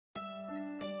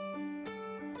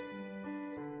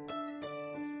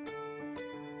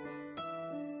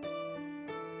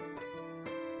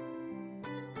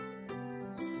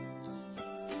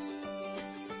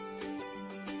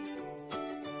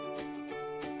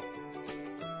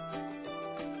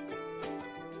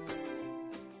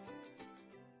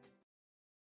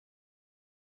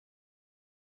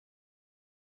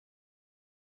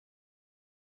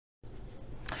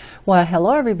Well,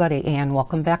 hello everybody and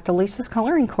welcome back to Lisa's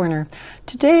Coloring Corner.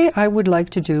 Today I would like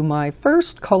to do my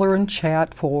first color and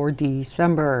chat for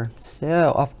December.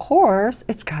 So, of course,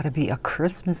 it's got to be a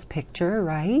Christmas picture,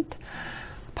 right?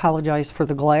 Apologize for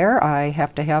the glare. I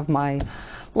have to have my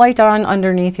light on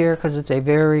underneath here because it's a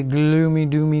very gloomy,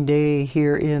 doomy day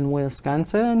here in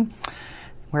Wisconsin.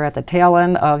 We're at the tail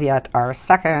end of yet our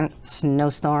second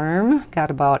snowstorm. Got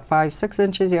about 5-6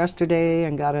 inches yesterday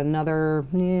and got another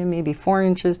maybe 4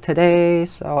 inches today.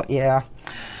 So yeah,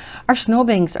 our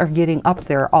snowbanks are getting up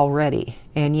there already.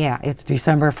 And yeah, it's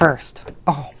December 1st.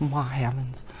 Oh my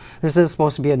heavens. This is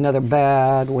supposed to be another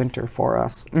bad winter for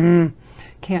us.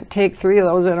 Can't take 3 of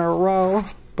those in a row.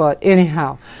 But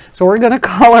anyhow, so we're going to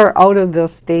color out of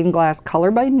this stained glass color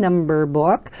by number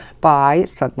book by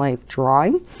Sunlife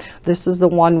Drawing. This is the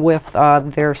one with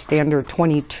their standard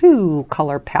 22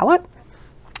 color palette.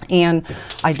 And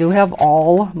I do have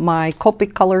all my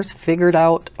Copic colors figured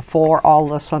out for all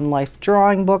the Sunlife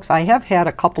Drawing books. I have had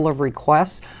a couple of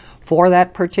requests for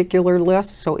that particular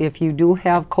list. So if you do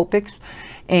have Copics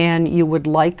and you would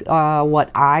like what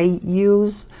I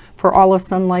use for all of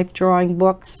Sunlife Drawing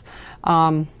books,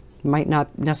 might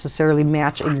not necessarily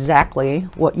match exactly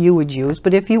what you would use,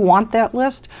 but if you want that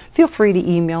list, feel free to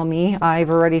email me. I've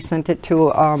already sent it to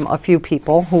a few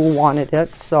people who wanted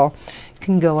it, so you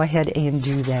can go ahead and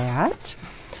do that.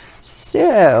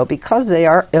 So because they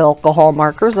are alcohol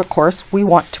markers, of course, we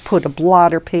want to put a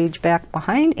blotter page back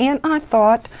behind, and I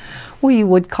thought we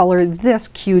would color this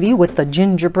cutie with the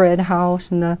gingerbread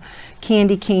house and the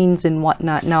candy canes and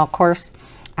whatnot. Now, of course,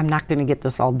 I'm not going to get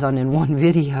this all done in one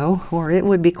video, or it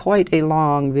would be quite a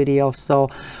long video. So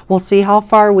we'll see how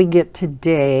far we get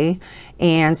today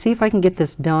and see if I can get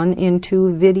this done in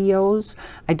 2 videos.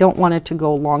 I don't want it to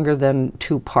go longer than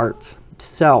 2 parts.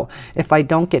 So if I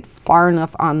don't get far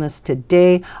enough on this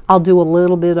today, I'll do a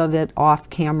little bit of it off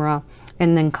camera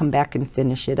and then come back and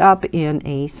finish it up in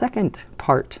a second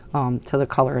part to the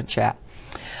color and chat.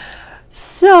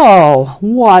 So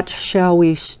what shall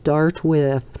we start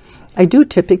with? I do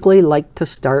typically like to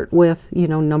start with, you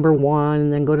know, number 1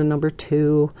 and then go to number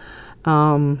 2.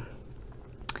 But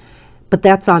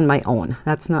that's on my own.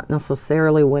 That's not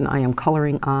necessarily when I am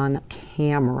coloring on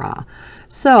camera.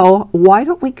 So why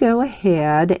don't we go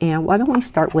ahead and why don't we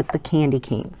start with the candy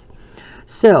canes?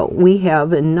 So we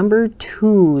have number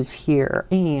 2s here,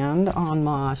 and on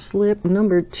my slip,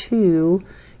 number 2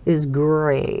 is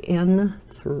gray,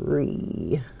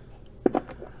 N3.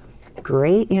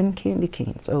 Gray and candy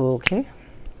canes. Okay.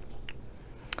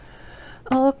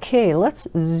 Okay, let's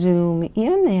zoom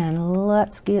in and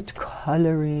let's get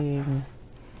coloring.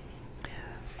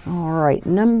 All right,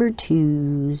 number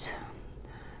 2s.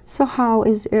 So how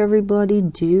is everybody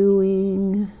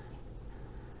doing?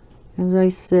 As I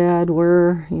said,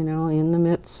 we're, you know, in the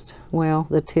midst, well,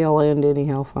 the tail end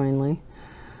anyhow, finally,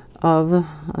 of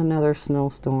another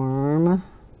snowstorm.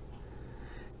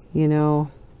 You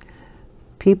know,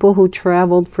 people who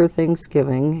traveled for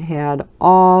Thanksgiving had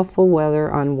awful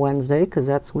weather on Wednesday because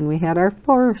that's when we had our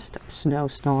first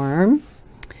snowstorm.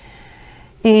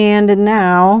 And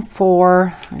now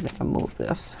for, I gotta move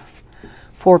this,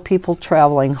 for people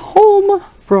traveling home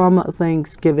from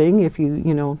Thanksgiving, if you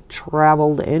know,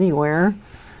 traveled anywhere,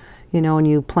 you know, and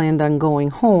you planned on going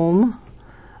home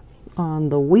on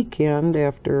the weekend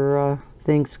after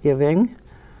Thanksgiving,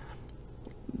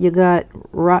 you got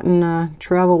rotten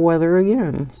travel weather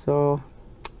again. So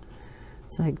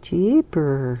it's like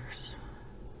jeepers.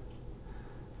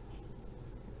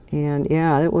 And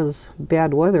yeah, it was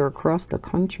bad weather across the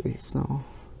country, so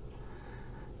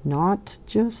not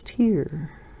just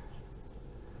here.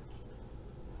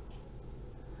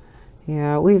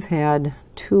 Yeah, we've had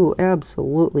 2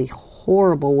 absolutely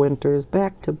horrible winters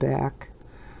back to back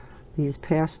these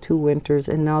past 2 winters,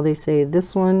 and now they say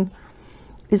this one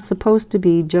is supposed to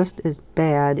be just as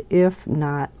bad, if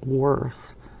not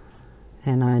worse.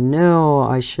 And I know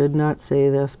I should not say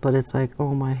this, but it's like,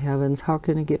 oh my heavens, how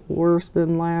can it get worse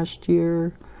than last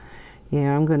year?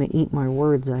 Yeah, I'm going to eat my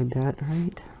words, I bet,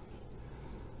 right?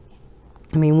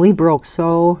 I mean, we broke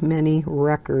so many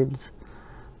records,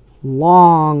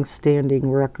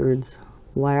 long-standing records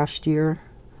last year.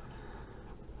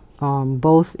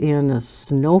 Both in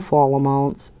snowfall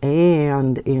amounts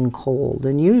and in cold.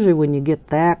 And usually when you get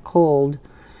that cold,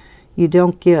 you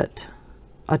don't get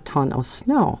a ton of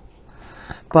snow.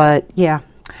 But yeah,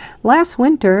 last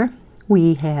winter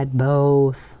we had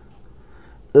both.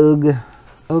 Ugh,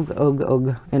 ugh, ugh,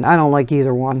 ugh. And I don't like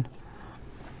either one.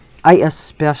 I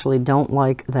especially don't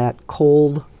like that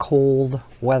cold, cold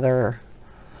weather.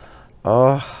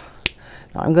 Ugh.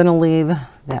 I'm going to leave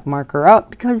that marker out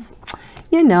because,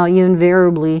 you know, you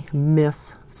invariably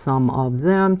miss some of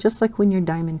them, just like when you're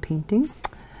diamond painting.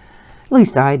 At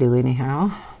least I do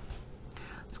anyhow.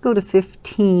 Let's go to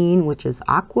 15, which is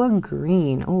aqua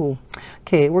green. Oh,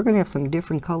 okay, we're going to have some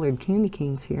different colored candy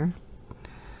canes here.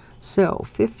 So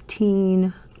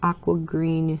 15 aqua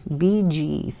green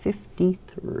BG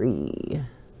 53.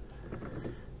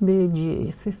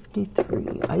 BG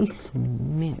 53 ice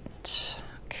mint.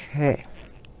 Okay.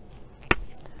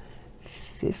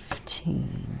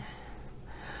 15.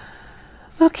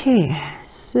 Okay,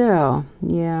 so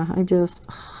yeah, because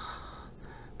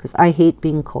I hate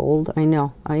being cold. I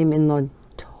know I am in the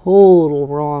total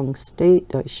wrong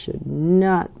state. I should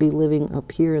not be living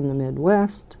up here in the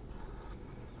Midwest.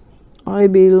 I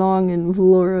belong in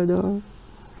Florida.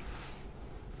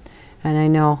 And I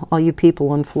know all you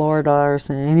people in Florida are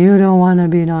saying, you don't want to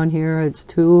be down here, it's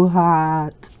too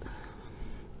hot.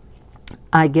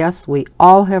 I guess we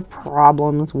all have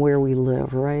problems where we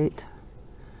live, right?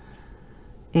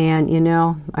 And you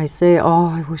know, I say, oh,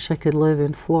 I wish I could live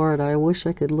in Florida. I wish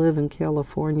I could live in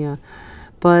California.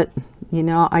 But, you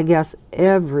know, I guess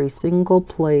every single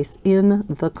place in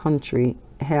the country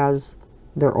has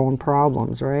their own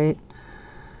problems, right?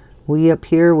 We up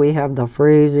here, we have the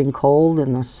freezing cold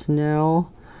and the snow,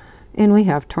 and we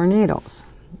have tornadoes.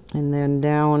 And then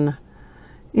down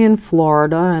in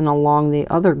Florida and along the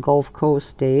other Gulf Coast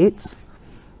states,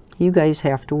 you guys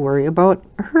have to worry about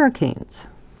hurricanes.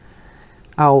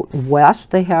 Out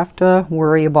west, they have to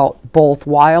worry about both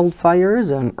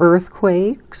wildfires and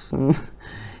earthquakes. And,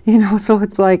 you know, so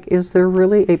it's like, is there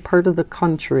really a part of the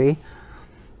country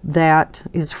that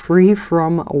is free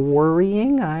from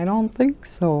worrying? I don't think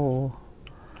so.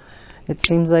 It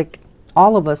seems like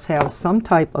all of us have some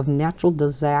type of natural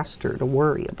disaster to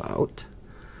worry about.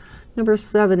 Number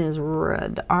 7 is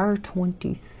red,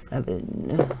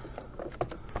 R27.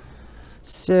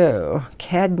 So,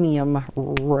 cadmium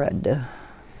red.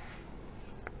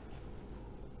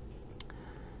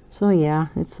 So yeah,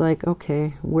 it's like,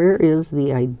 okay, where is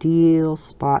the ideal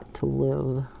spot to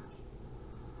live?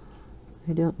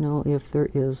 I don't know if there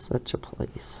is such a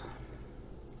place.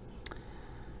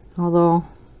 Although,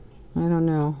 I don't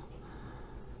know.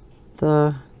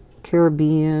 The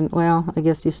Caribbean, well, I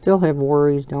guess you still have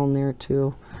worries down there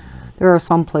too. There are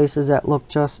some places that look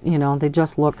just, you know, they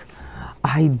just look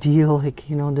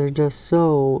idyllic, you know, they're just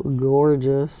so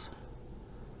gorgeous.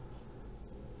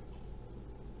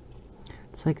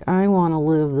 It's like, I want to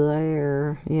live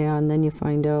there. Yeah, and then you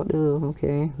find out, oh,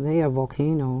 okay, they have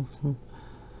volcanoes.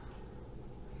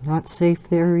 Not safe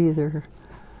there either.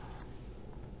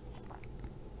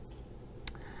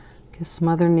 Guess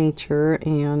Mother Nature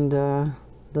and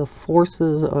the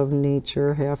forces of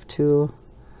nature have to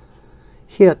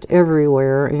hit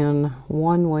everywhere in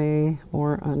one way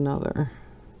or another.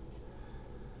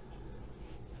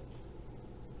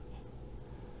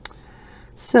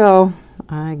 So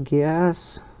I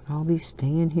guess I'll be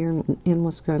staying here in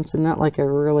Wisconsin. Not like I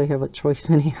really have a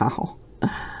choice anyhow.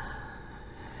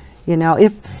 You know,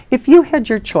 if you had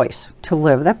your choice to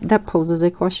live, that poses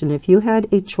a question. If you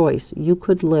had a choice, you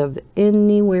could live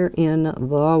anywhere in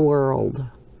the world.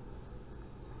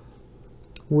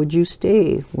 Would you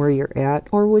stay where you're at,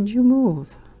 or would you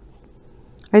move?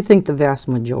 I think the vast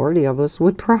majority of us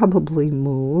would probably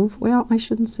move. Well, I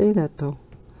shouldn't say that though.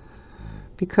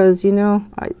 Because, you know,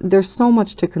 there's so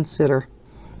much to consider,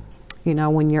 you know,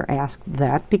 when you're asked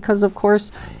that. Because, of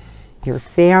course, your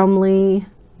family,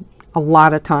 a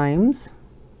lot of times,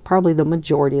 probably the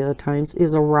majority of the times,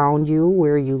 is around you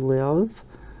where you live.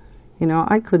 You know,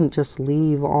 I couldn't just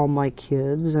leave all my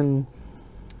kids, and,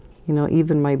 you know,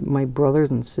 even my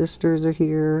brothers and sisters are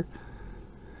here,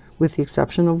 with the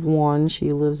exception of one.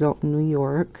 She lives out in New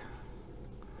York.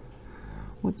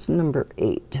 What's number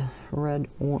 8? Red,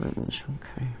 orange.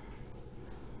 Okay.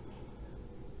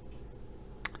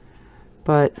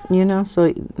 But, you know,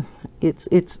 so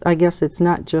it's I guess it's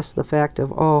not just the fact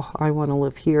of, oh, I want to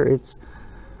live here. It's,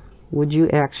 would you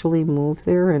actually move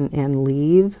there and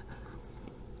leave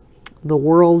the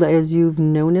world as you've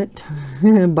known it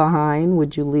behind?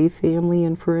 Would you leave family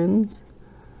and friends?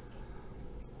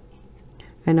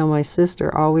 I know my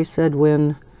sister always said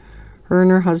when her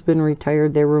and her husband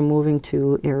retired, they were moving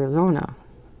to Arizona.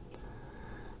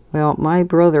 Well, my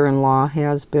brother-in-law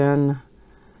has been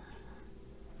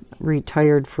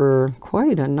retired for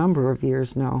quite a number of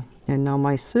years now. And now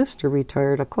my sister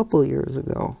retired a couple years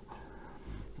ago.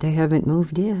 They haven't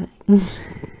moved yet.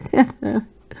 It's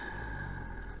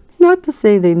not to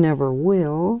say they never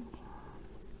will,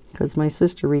 because my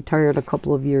sister retired a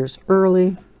couple of years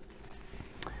early.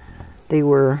 They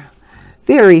were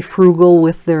very frugal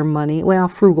with their money. Well,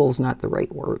 frugal is not the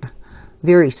right word.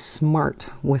 Very smart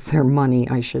with their money,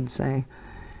 I should say.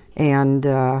 and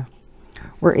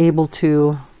were able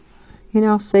to, you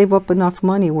know, save up enough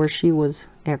money where she was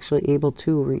actually able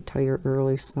to retire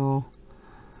early. So,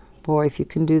 boy, if you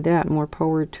can do that, more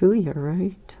power to you,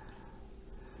 right?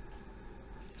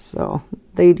 So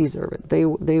they deserve it.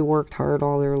 They worked hard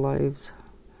all their lives,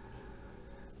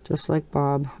 just like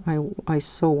Bob. I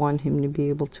so want him to be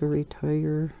able to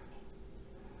retire.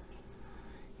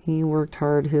 He worked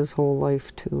hard his whole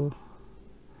life too,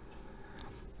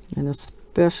 and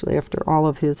especially after all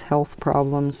of his health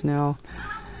problems now,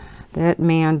 that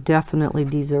man definitely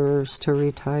deserves to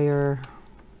retire.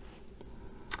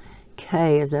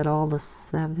 Okay, is that all the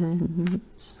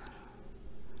 7s?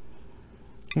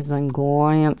 As I'm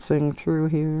glancing through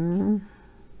here.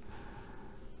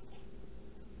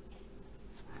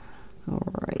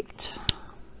 All right.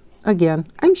 Again,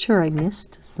 I'm sure I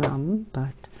missed some,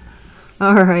 but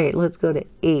all right, let's go to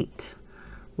 8.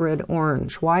 Red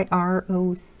orange.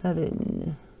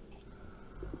 YR07.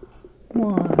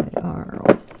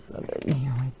 YR07.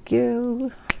 Here we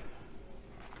go.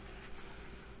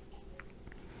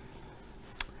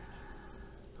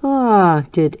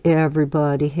 Did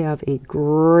everybody have a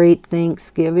great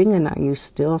Thanksgiving? And are you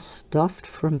still stuffed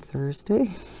from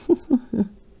Thursday? You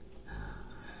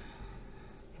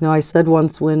know, I said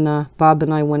once when Bob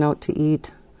and I went out to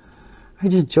eat, I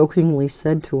just jokingly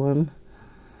said to him,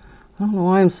 I don't know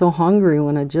why I'm so hungry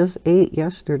when I just ate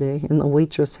yesterday. And the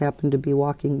waitress happened to be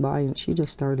walking by and she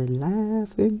just started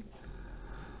laughing.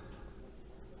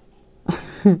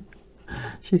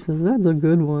 She says, that's a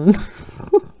good one.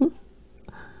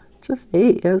 Just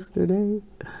ate yesterday.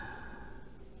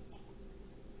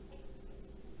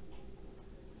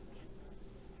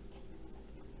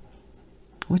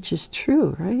 Which is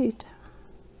true, right?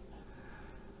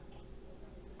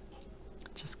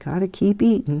 Just gotta keep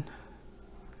eating.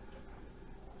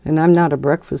 And I'm not a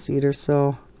breakfast eater,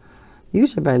 so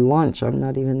usually by lunch I'm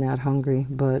not even that hungry.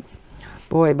 But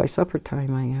boy, by supper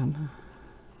time I am.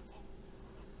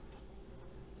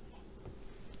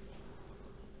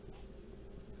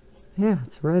 Yeah,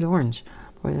 it's red orange.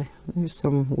 Boy, there's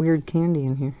some weird candy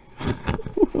in here.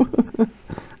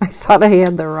 I thought I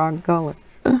had the wrong color.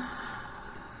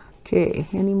 Okay,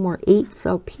 any more 8s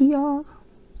up here?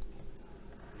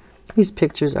 These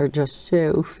pictures are just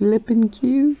so flippin'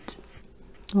 cute.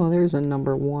 Oh, there's a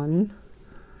number 1.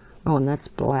 Oh, and that's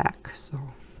black, so.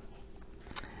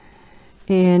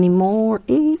 Any more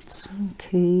 8s?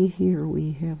 Okay, here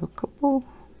we have a couple.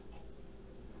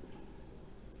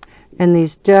 And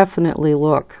these definitely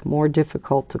look more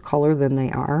difficult to color than they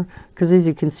are, because as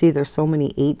you can see, there's so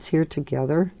many 8s here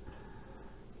together,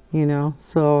 you know,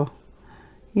 so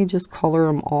you just color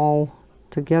them all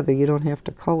together. You don't have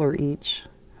to color each,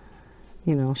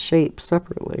 you know, shape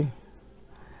separately.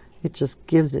 It just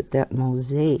gives it that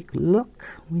mosaic look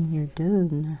when you're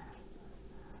done.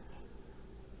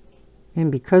 And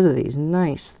because of these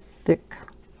nice thick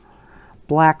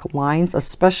black lines,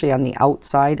 especially on the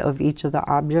outside of each of the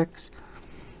objects,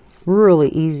 really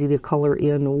easy to color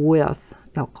in with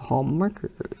alcohol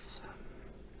markers.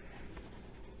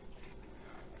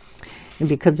 And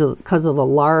because of the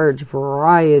large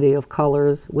variety of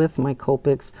colors with my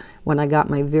Copics, when I got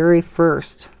my very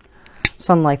first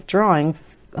Sunlife Drawing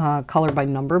color by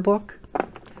number book,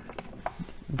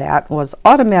 that was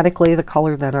automatically the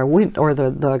color that I went, or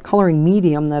the coloring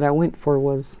medium that I went for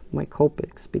was my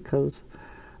Copics, because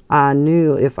I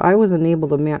knew if I wasn't able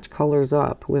to match colors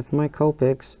up with my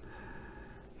Copics,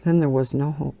 then there was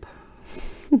no hope.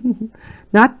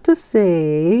 Not to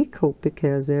say Copic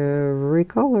has every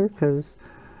color, because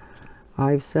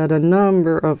I've said a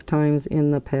number of times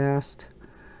in the past,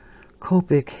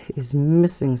 Copic is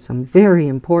missing some very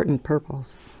important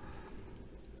purples.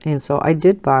 And so I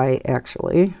did buy,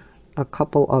 actually, a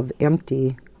couple of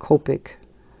empty Copic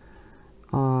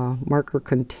marker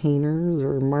containers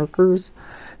or markers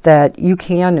that you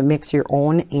can mix your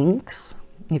own inks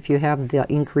if you have the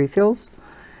ink refills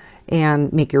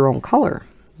and make your own color.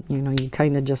 You know, you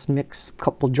kind of just mix a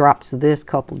couple drops of this,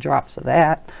 couple drops of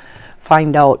that,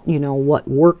 find out, you know, what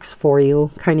works for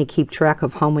you, kind of keep track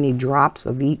of how many drops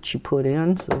of each you put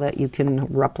in so that you can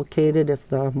replicate it if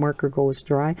the marker goes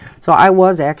dry. So I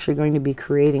was actually going to be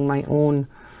creating my own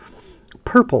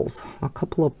purples, a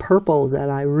couple of purples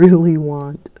that I really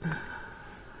want.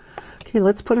 Okay,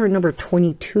 let's put our number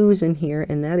 22s in here,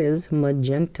 and that is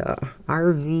magenta,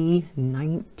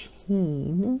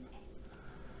 RV19.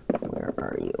 Where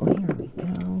are you? Here we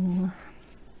go.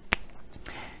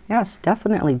 Yes,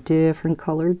 definitely different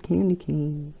colored candy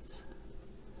canes.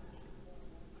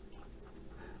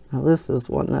 Now this is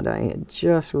one that I had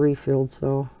just refilled,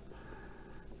 so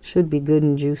should be good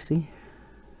and juicy.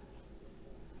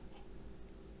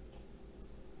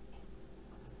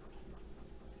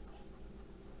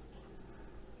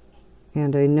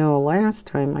 And I know last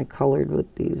time I colored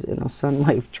with these in a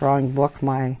Sunlife Drawing book,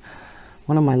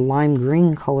 one of my lime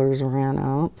green colors ran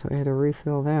out, so I had to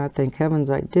refill that. Thank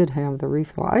heavens I did have the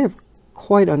refill. I have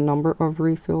quite a number of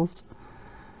refills.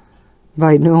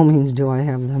 By no means do I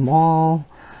have them all.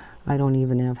 I don't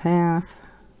even have half.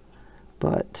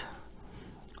 But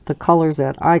the colors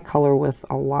that I color with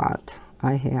a lot,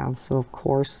 I have. So of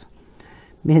course,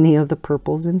 many of the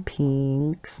purples and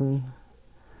pinks and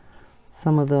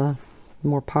some of the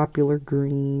more popular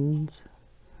greens,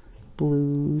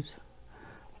 blues,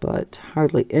 but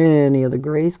hardly any of the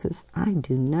grays because I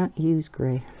do not use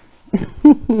gray.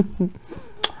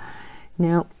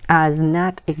 Now, I was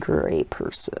not a gray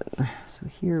person. So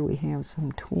here we have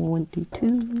some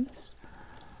 22s.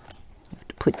 I have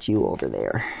to put you over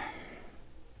there.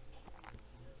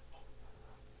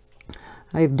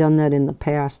 I've done that in the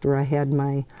past where I had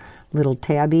my little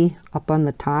tabby up on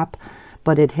the top,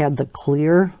 but it had the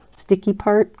clear sticky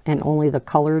part and only the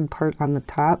colored part on the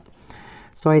top.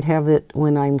 So I'd have it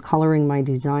when I'm coloring my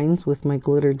designs with my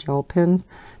glitter gel pens,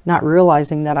 not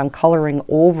realizing that I'm coloring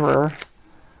over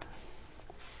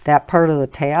that part of the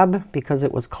tab because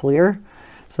it was clear.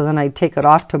 So then I'd take it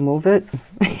off to move it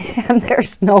and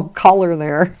there's no color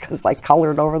there because I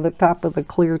colored over the top of the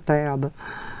clear tab.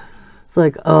 It's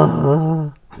like,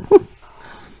 Now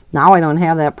I don't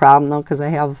have that problem though because I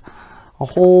have a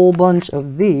whole bunch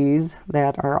of these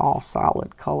that are all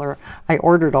solid color. I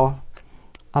ordered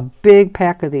a big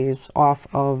pack of these off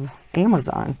of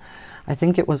Amazon. I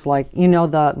think it was like, you know,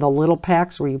 the little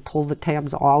packs where you pull the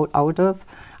tabs out of.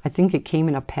 I think it came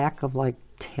in a pack of like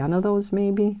 10 of those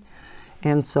maybe.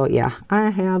 And so yeah,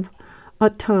 I have a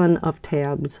ton of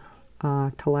tabs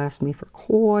to last me for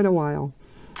quite a while.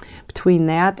 Between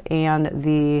that and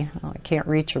the, I can't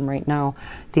reach them right now,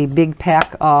 the big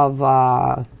pack of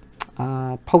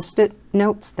Post-it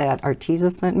notes that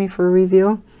Arteza sent me for a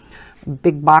review.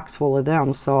 Big box full of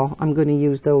them, so I'm going to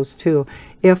use those too.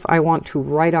 If I want to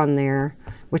write on there,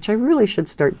 which I really should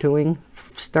start doing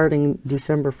starting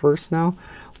December 1st now,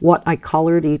 what I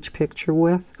colored each picture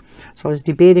with. So I was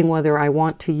debating whether I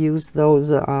want to use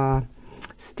those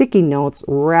sticky notes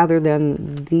rather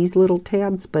than these little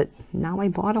tabs, but now I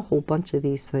bought a whole bunch of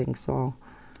these things, so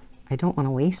I don't want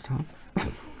to waste them.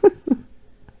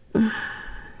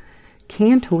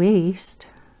 Can't waste.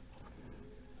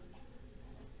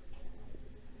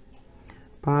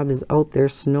 Bob is out there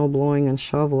snow blowing and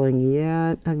shoveling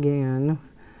yet again.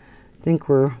 I think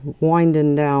we're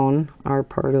winding down our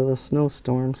part of the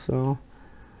snowstorm, so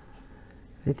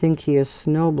I think he has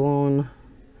snow blown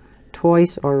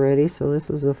twice already, so this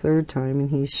is the third time, and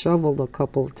he's shoveled a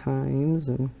couple of times,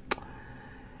 and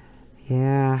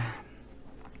yeah.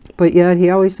 But yet he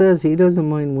always says he doesn't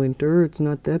mind winter. It's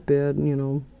not that bad, you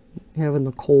know, having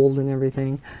the cold and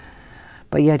everything.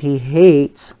 But yet he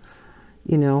hates,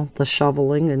 you know, the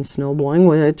shoveling and snow blowing,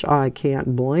 which I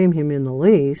can't blame him in the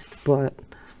least, but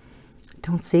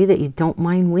don't say that you don't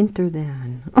mind winter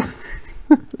then.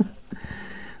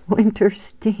 Winter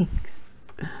stinks.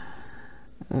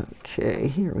 Okay,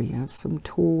 here we have some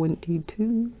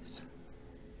 22s.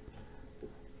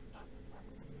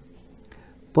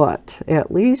 But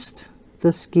at least the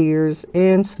skiers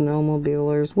and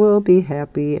snowmobilers will be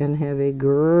happy and have a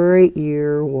great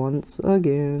year once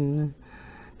again.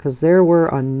 Because there were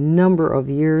a number of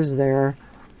years there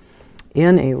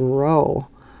in a row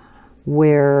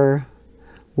where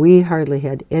we hardly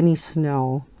had any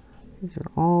snow. These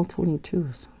are all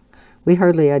 22s. We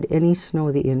hardly had any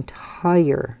snow the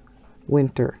entire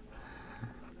winter.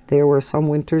 There were some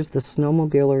winters the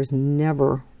snowmobilers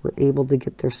never were able to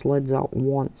get their sleds out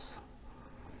once.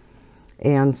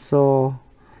 And so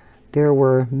there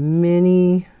were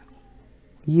many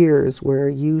years where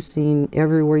you seen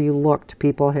everywhere you looked,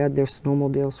 people had their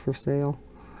snowmobiles for sale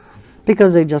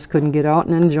because they just couldn't get out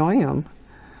and enjoy them.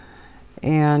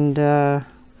 And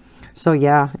so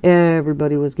yeah,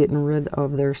 everybody was getting rid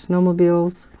of their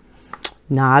snowmobiles.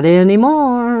 Not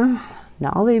anymore.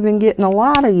 Now they've been getting a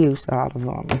lot of use out of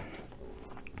them.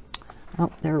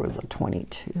 Oh, there was a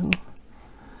 22.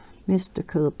 Missed a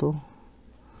couple.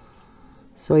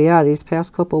 So yeah, these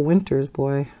past couple winters,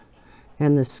 boy.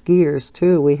 And the skiers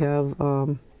too. We have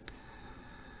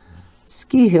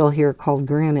ski hill here called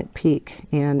Granite Peak,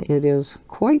 and it is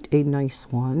quite a nice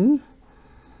one.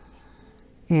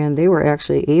 And they were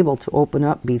actually able to open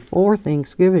up before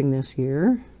Thanksgiving this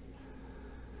year.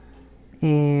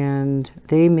 And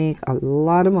they make a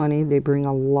lot of money. They bring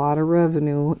a lot of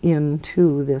revenue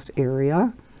into this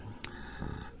area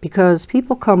because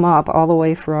people come up all the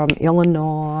way from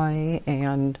Illinois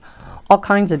and all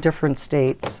kinds of different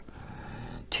states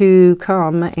to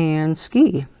come and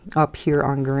ski up here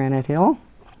on Granite Hill.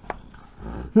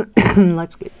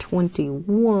 Let's get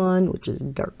 21, which is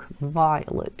dark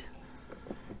violet.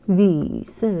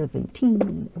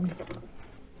 V17.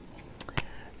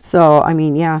 So, I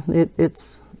mean, yeah,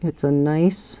 it's a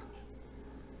nice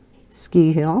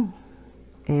ski hill,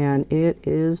 and it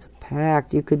is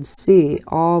packed. You could see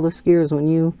all the skiers when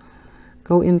you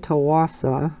go into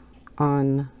Wausau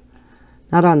on,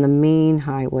 not on the main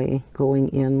highway going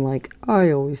in like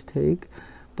I always take.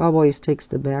 Bob always takes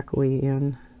the back way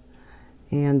in,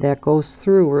 and that goes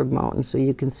through Rib Mountain, so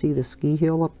you can see the ski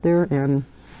hill up there. And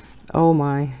oh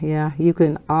my, yeah, you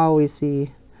can always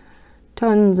see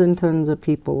tons and tons of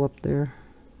people up there.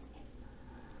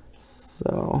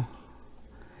 So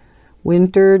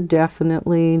winter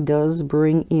definitely does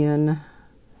bring in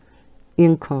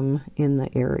income in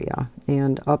the area,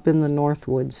 and up in the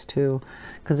Northwoods too,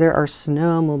 because there are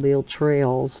snowmobile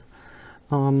trails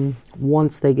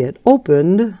once they get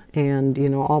opened, and you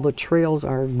know, all the trails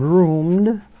are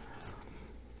groomed.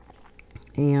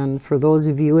 And for those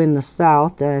of you in the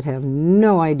South that have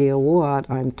no idea what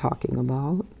I'm talking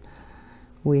about,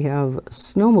 we have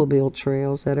snowmobile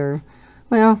trails that are,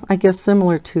 well, I guess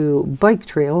similar to bike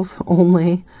trails,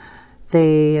 only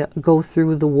they go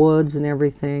through the woods and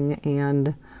everything.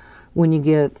 And when you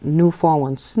get new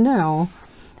fallen snow,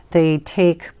 they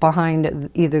take behind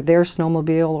either their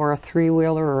snowmobile or a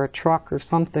three-wheeler or a truck or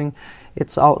something.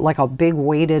 It's like a big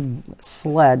weighted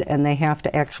sled, and they have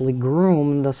to actually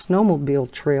groom the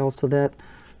snowmobile trail so that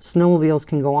snowmobiles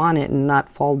can go on it and not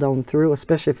fall down through,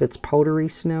 especially if it's powdery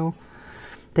snow.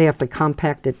 They have to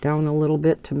compact it down a little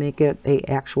bit to make it an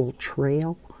actual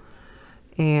trail.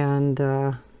 And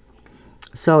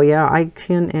so yeah, I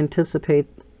can anticipate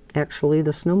actually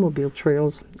the snowmobile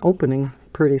trails opening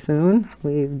pretty soon.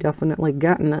 We've definitely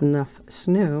gotten enough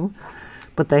snow,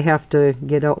 but they have to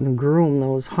get out and groom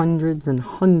those hundreds and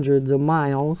hundreds of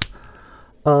miles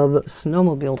of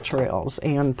snowmobile trails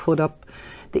and put up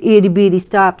the itty bitty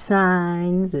stop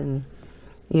signs, and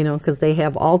you know, because they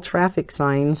have all traffic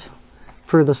signs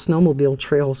for the snowmobile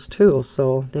trails too,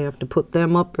 so they have to put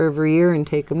them up every year and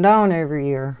take them down every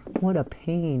year. What a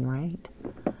pain, right?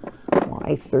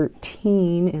 Why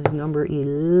 13 is number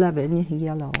 11,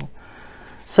 yellow.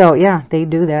 So yeah, they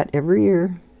do that every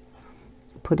year.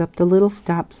 Put up the little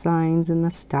stop signs and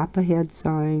the stop ahead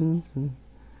signs,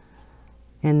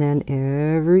 and then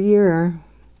every year,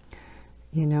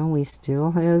 you know, we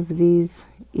still have these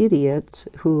idiots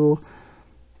who,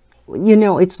 you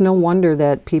know, it's no wonder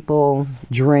that people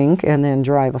drink and then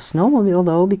drive a snowmobile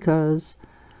though, because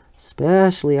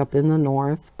especially up in the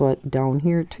north, but down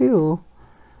here too,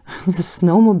 the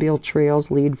snowmobile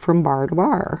trails lead from bar to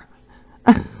bar.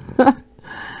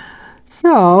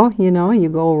 So, you know, you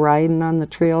go riding on the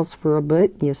trails for a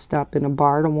bit, you stop in a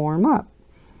bar to warm up.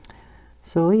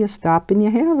 So you stop and you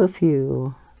have a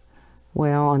few.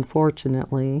 Well,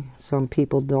 unfortunately, some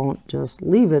people don't just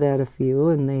leave it at a few,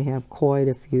 and they have quite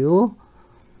a few.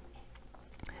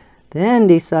 Then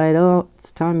decide, oh,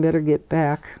 it's time, better get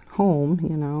back home,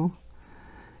 you know.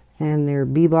 And they're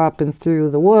bebopping through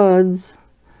the woods.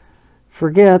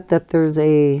 Forget that there's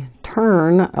a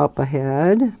turn up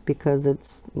ahead, because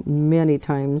it's many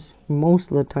times,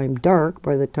 most of the time, dark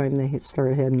by the time they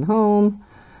start heading home.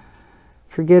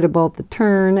 Forget about the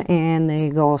turn, and they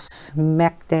go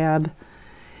smack dab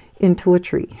into a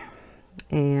tree.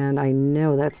 And I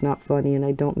know that's not funny, and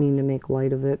I don't mean to make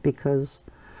light of it, because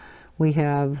we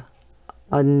have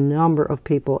a number of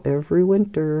people every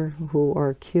winter who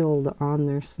are killed on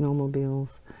their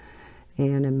snowmobiles,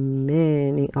 and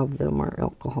many of them are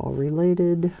alcohol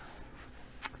related.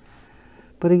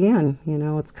 But again, you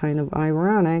know, it's kind of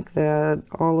ironic that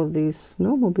all of these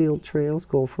snowmobile trails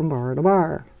go from bar to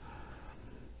bar.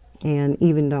 And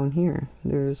even down here,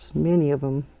 there's many of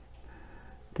them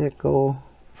that go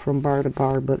from bar to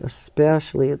bar, but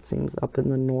especially it seems up in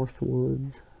the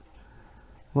Northwoods.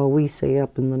 Well, we say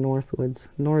up in the Northwoods,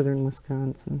 northern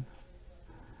Wisconsin.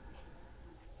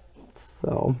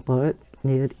 So, but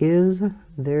it is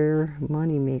their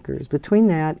money makers. Between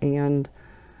that and,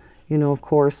 you know, of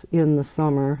course, in the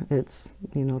summer, it's,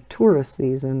 you know, tourist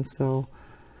season, so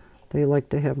they like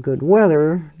to have good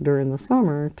weather during the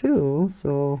summer too.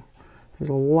 So there's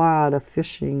a lot of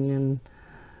fishing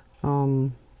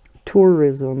and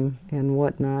tourism and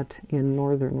whatnot in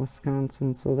northern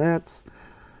Wisconsin. So that's,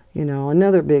 you know,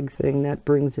 another big thing that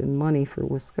brings in money for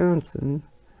Wisconsin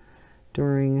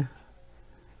during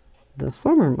the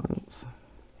summer months.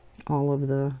 All of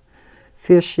the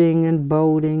fishing and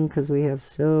boating, because we have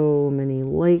so many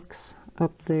lakes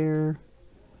up there.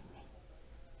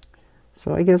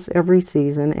 So I guess every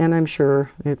season, and I'm sure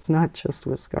it's not just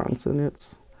Wisconsin,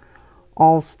 it's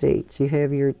all states. You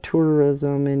have your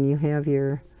tourism and you have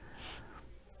your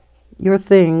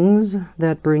things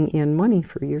that bring in money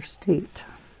for your state.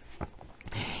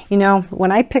 You know,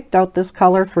 when I picked out this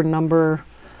color for number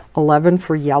 11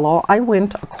 for yellow, I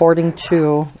went according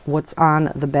to what's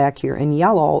on the back here, and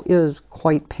yellow is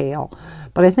quite pale,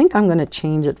 but I think I'm going to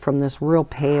change it from this real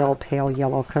pale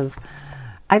yellow because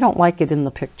I don't like it in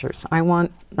the pictures. I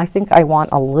think I want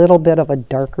a little bit of a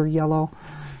darker yellow,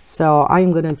 so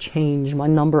I'm going to change my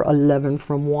number 11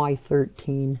 from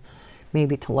Y13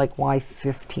 maybe to like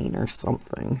Y15 or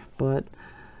something. But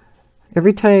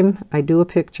every time I do a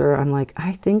picture, I'm like,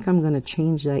 I think I'm going to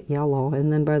change that yellow.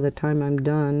 And then by the time I'm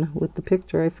done with the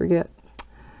picture, I forget.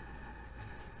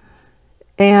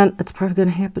 And it's probably going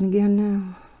to happen again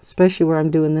now, especially where I'm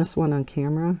doing this one on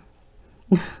camera.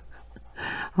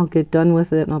 I'll get done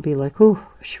with it and I'll be like, ooh,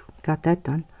 got that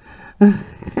done.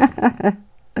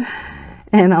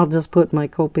 And I'll just put my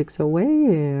Copics away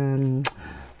and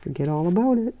forget all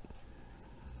about it.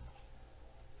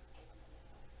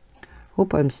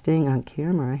 Hope I'm staying on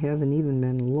camera. I haven't even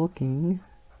been looking.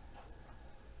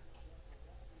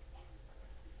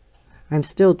 I'm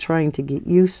still trying to get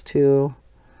used to.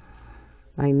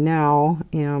 I now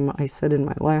am, I said in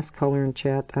my last color and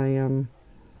chat, I am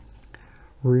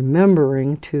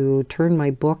remembering to turn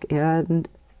my book and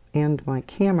my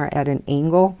camera at an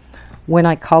angle when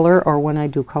I color or when I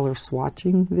do color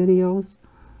swatching videos.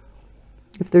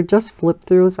 If they're just flip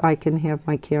throughs, I can have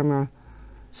my camera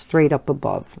straight up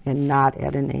above and not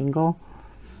at an angle.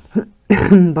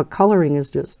 But coloring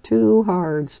is just too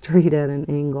hard straight at an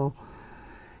angle,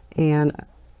 and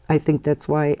I think that's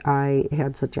why I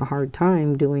had such a hard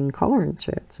time doing coloring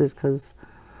chats, is because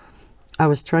I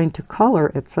was trying to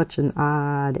color at such an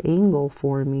odd angle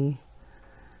for me.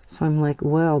 So I'm like,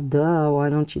 well, duh, why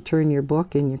don't you turn your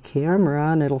book and your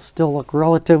camera and it'll still look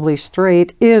relatively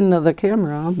straight in the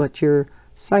camera, but you're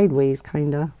sideways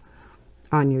kind of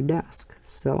on your desk.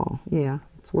 So yeah,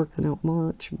 it's working out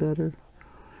much better.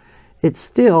 It's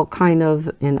still kind of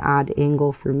an odd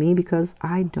angle for me because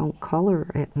I don't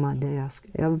color at my desk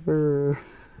ever.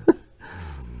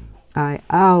 I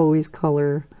always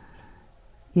color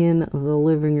in the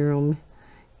living room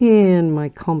in my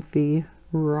comfy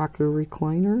rocker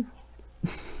recliner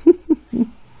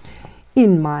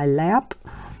in my lap.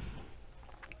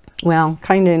 Well,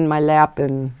 kind of in my lap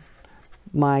and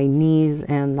my knees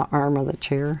and the arm of the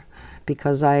chair,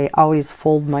 because I always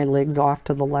fold my legs off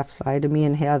to the left side of me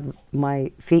and have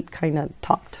my feet kind of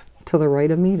tucked to the right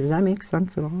of me. Does that make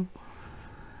sense at all?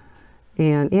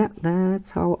 And yeah,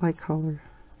 that's how I color.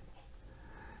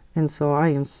 And so I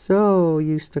am so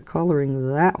used to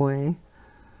coloring that way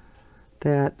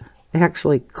that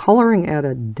actually coloring at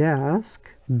a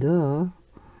desk, duh,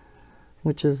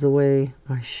 which is the way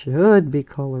I should be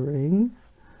coloring,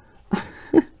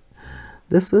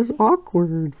 this is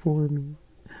awkward for me.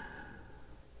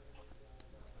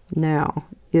 Now,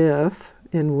 if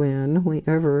and when we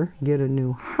ever get a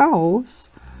new house,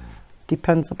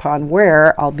 depends upon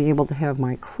where I'll be able to have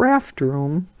my craft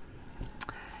room.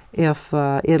 If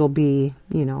it'll be,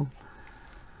 you know,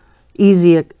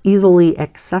 easily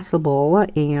accessible,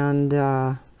 and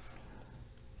I'll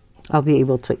be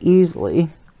able to easily,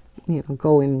 you know,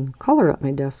 go and color at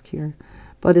my desk here.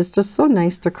 But it's just so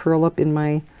nice to curl up in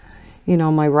my, you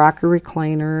know, my rocker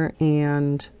recliner,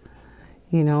 and,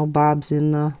 you know, Bob's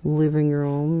in the living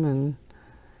room and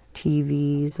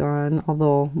TV's on.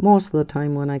 Although most of the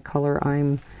time when I color,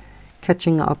 I'm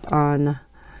catching up on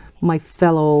my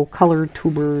fellow color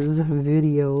tubers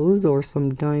videos or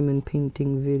some diamond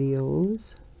painting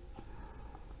videos.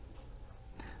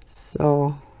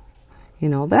 So, you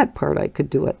know, that part I could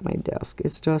do at my desk.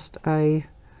 It's just I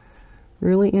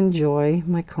really enjoy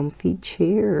my comfy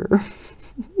chair.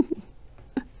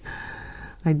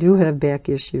 I do have back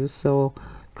issues, so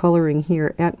coloring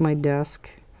here at my desk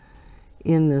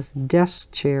in this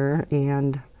desk chair,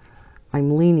 and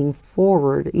I'm leaning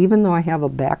forward, even though I have a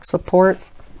back support.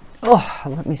 Oh,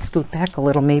 let me scoot back a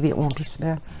little, maybe it won't be so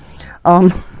bad.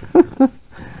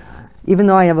 Even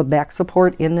though I have a back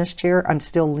support in this chair, I'm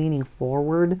still leaning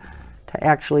forward to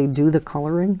actually do the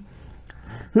coloring.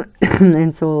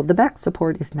 And so the back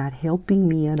support is not helping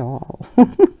me at all.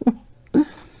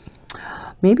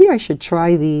 Maybe I should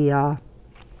try the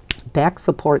back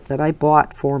support that I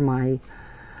bought for my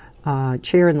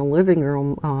chair in the living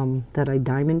room that I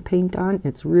diamond paint on.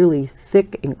 It's really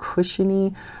thick and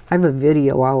cushiony. I have a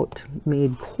video out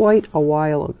made quite a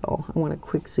while ago. I want to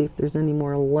quick see if there's any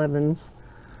more 11s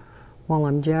while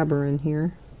I'm jabbering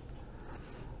here.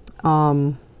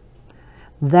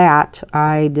 that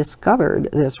I discovered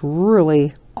this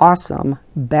really awesome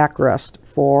backrest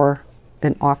for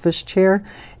an office chair,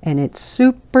 and it's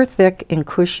super thick and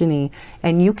cushiony,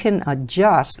 and you can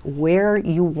adjust where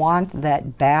you want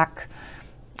that back.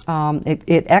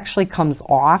 It actually comes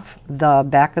off the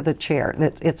back of the chair.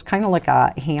 It's kind of like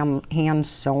a hand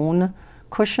sewn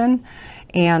cushion,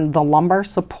 and the lumbar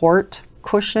support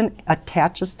cushion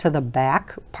attaches to the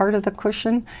back part of the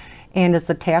cushion, and it's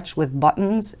attached with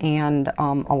buttons and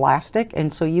elastic,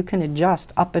 and so you can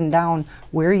adjust up and down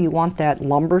where you want that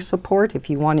lumbar support, if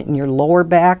you want it in your lower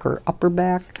back or upper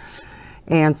back.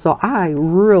 And so I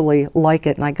really like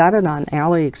it, and I got it on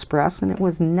AliExpress, and it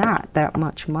was not that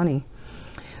much money.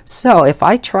 So if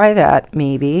I try that,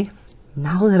 maybe,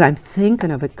 now that I'm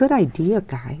thinking of it, good idea,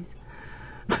 guys.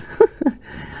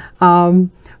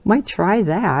 Might try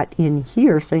that in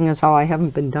here, seeing as how I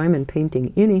haven't been diamond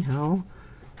painting anyhow.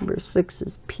 Number 6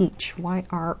 is Peach,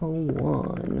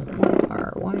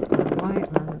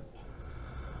 YR01,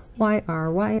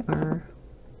 YR01,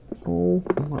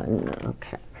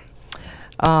 okay.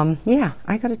 Yeah,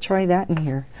 I gotta try that in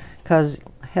here, because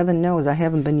heaven knows I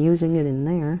haven't been using it in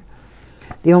there.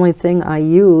 The only thing I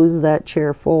use that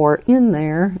chair for in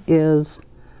there is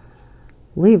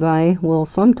Levi will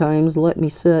sometimes let me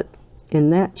sit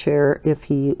in that chair if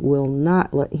he will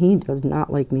not let, he does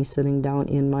not like me sitting down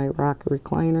in my rocker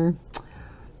recliner.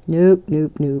 Nope,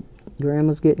 nope, nope.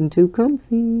 Grandma's getting too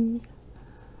comfy.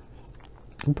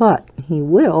 But he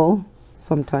will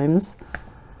sometimes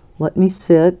let me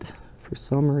sit, for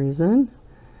some reason,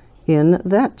 in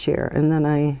that chair. And then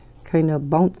I kind of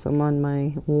bounce him on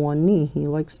my one knee. He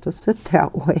likes to sit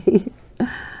that way.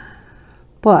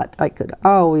 But I could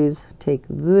always take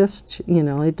this, you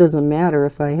know, it doesn't matter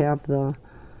if I have the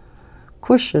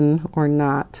cushion or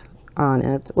not on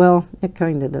it. Well, it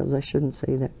kind of does. I shouldn't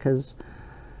say that, because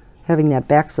having that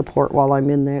back support while I'm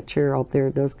in that chair out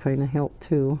there does kind of help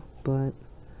too. But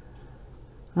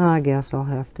I guess I'll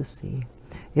have to see.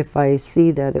 If I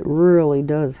see that it really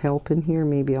does help in here,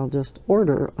 maybe I'll just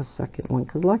order a second one.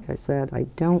 Because like I said, I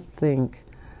don't think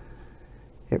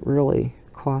it really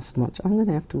cost much. I'm going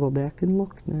to have to go back and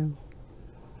look now.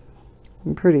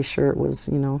 I'm pretty sure it was,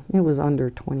 you know, it was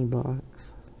under 20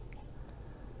 bucks.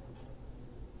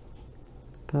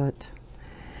 But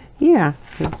yeah,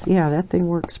 yeah, that thing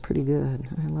works pretty good.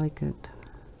 I like it.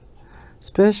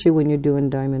 Especially when you're doing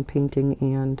diamond painting,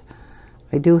 and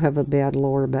I do have a bad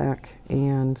lower back,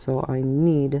 and so I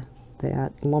need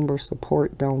that lumbar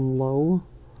support down low.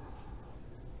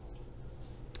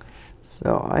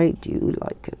 So I do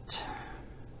like it.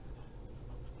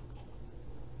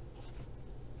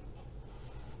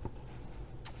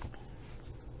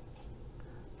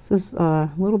 This is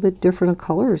a little bit different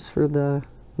colors for the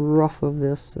roof of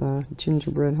this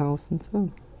gingerbread house, and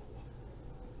so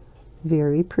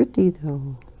very pretty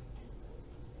though.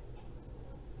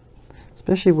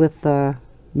 Especially with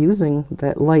using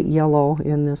that light yellow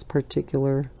in this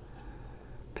particular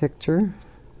picture.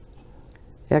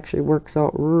 It actually works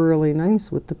out really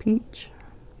nice with the peach.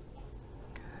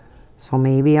 So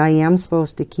maybe I am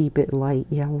supposed to keep it light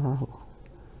yellow.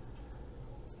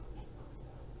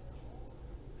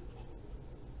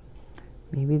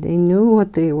 Maybe they knew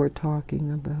what they were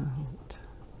talking about.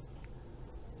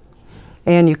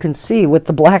 And you can see with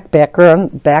the black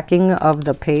background backing of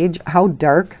the page how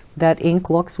dark that ink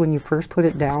looks when you first put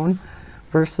it down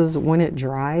versus when it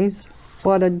dries.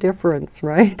 What a difference,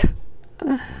 right?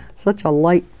 Such a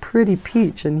light, pretty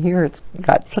peach, and here it's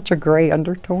got such a gray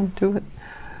undertone to it.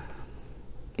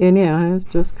 And yeah, it's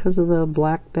just because of the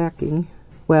black backing.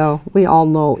 Well, we all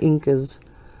know ink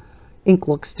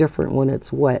looks different when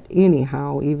it's wet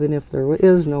anyhow, even if there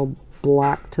is no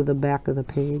black to the back of the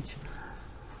page.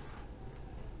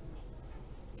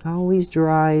 Always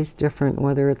dries different,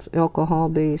 whether it's alcohol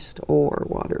based or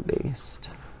water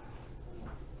based.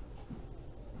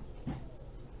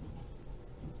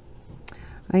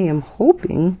 I am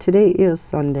hoping, today is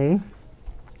Sunday,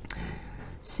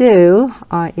 so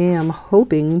I am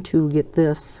hoping to get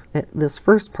this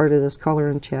first part of this color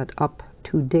and chat up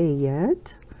today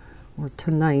yet, or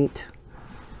tonight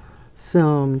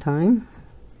sometime.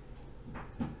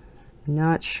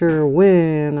 Not sure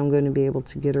when I'm going to be able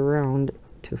to get around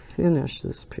to finish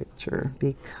this picture,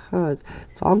 because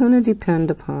it's all going to depend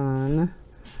upon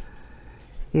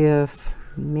if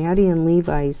Maddie and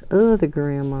Levi's other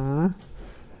grandma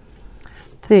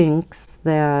thinks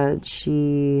that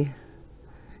she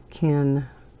can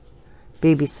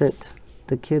babysit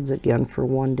the kids again for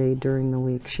one day during the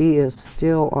week. She is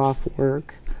still off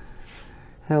work,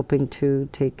 helping to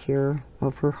take care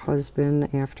of her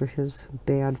husband after his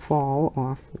bad fall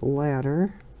off the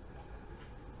ladder.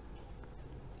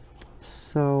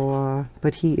 So,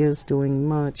 but he is doing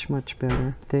much, much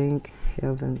better. Thank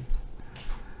heavens.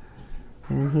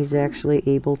 And he's actually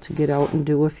able to get out and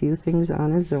do a few things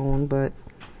on his own, but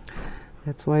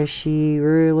that's why she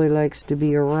really likes to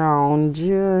be around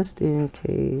just in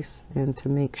case, and to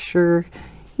make sure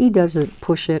he doesn't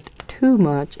push it too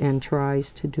much and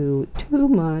tries to do too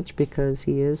much, because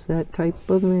he is that type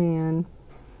of man,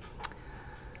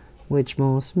 which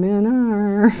most men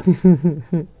are.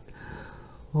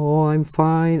 Oh, I'm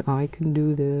fine, I can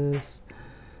do this.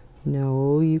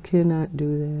 No, you cannot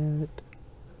do that.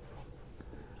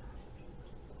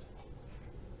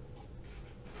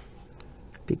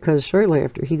 Because shortly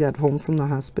after he got home from the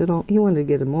hospital, he wanted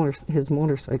to get his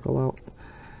motorcycle out.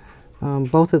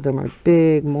 Both of them are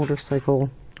big motorcycle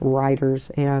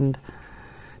riders, and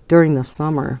during the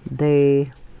summer,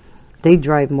 they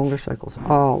drive motorcycles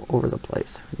all over the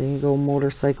place. They go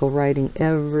motorcycle riding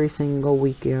every single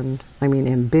weekend. I mean,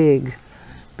 in big,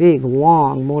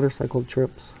 long motorcycle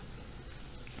trips.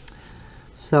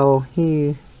 So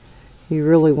he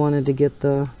really wanted to get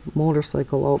the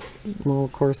motorcycle out. Well,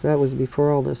 of course, that was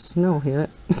before all this snow hit.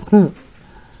 Can't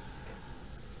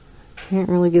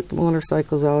really get the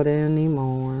motorcycles out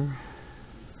anymore.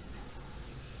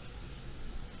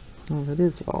 Oh, it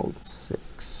is all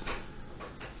 6.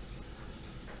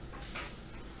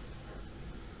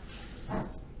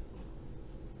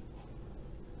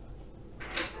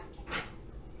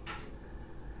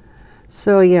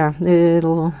 So yeah,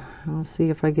 I'll see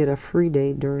if I get a free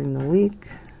day during the week.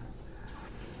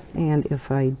 And if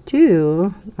I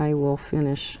do, I will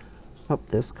finish up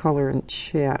this color and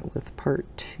chat with part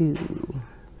 2.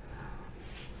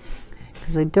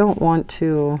 Because I don't want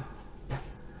to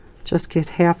just get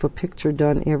half a picture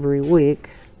done every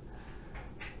week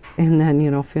and then,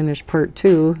 you know, finish part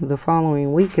 2 the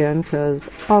following weekend, because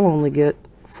I'll only get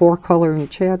 4 color and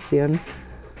chats in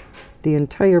the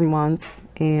entire month,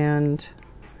 and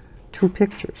 2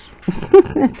 pictures.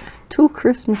 2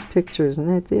 Christmas pictures, and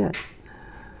that's it.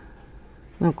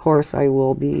 And of course, I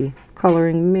will be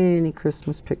coloring many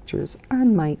Christmas pictures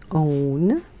on my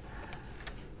own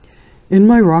in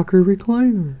my rocker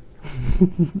recliner.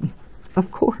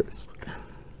 Of course.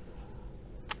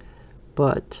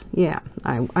 But yeah,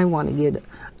 I want to get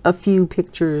a few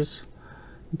pictures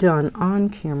done on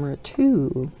camera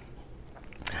too.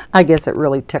 I guess it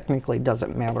really technically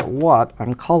doesn't matter what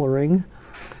I'm coloring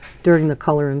during the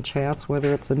color and chats,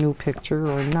 whether it's a new picture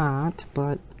or not,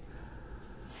 but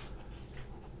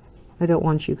I don't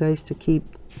want you guys to keep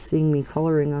seeing me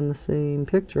coloring on the same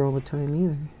picture all the time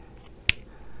either.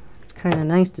 It's kind of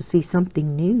nice to see something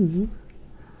new.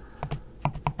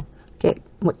 Okay,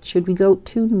 what should we go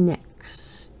to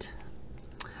next?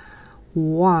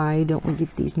 Why don't we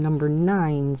get these number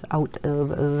 9s out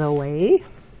of the way?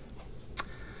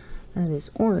 That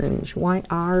is orange.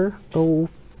 YR04.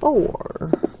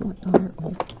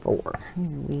 YR04.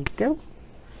 Here we go.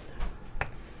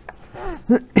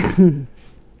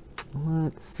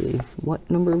 Let's see. What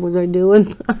number was I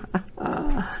doing?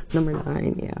 Number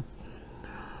 9, yeah.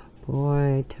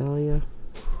 Boy, I tell you.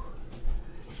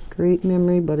 Great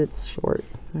memory, but it's short.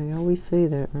 I always say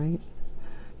that, right?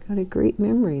 Got a great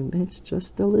memory. It's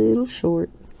just a little short.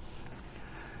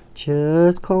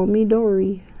 Just call me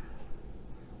Dory.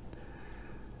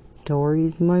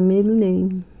 Dory's my middle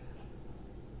name.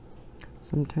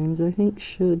 Sometimes I think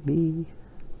should be.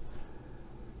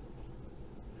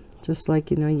 Just like,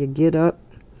 you know, you get up,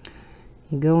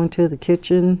 you go into the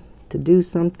kitchen to do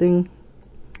something,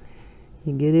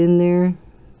 you get in there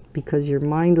because your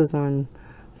mind was on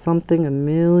something a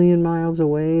million miles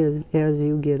away as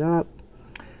you get up.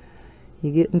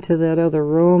 You get into that other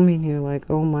room and you're like,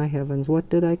 oh my heavens, what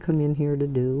did I come in here to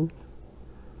do?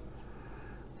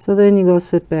 So then you go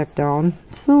sit back down.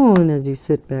 Soon as you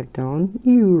sit back down,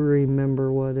 you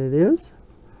remember what it is.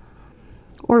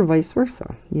 Or vice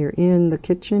versa. You're in the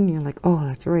kitchen, you're like, oh,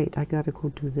 that's right, I gotta go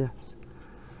do this.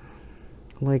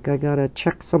 Like, I gotta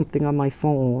check something on my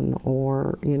phone,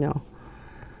 or, you know.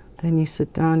 Then you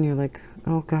sit down, you're like,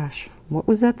 oh gosh, what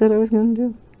was that I was gonna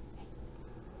do?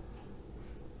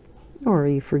 Or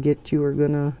you forget you were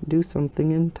gonna do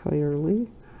something entirely.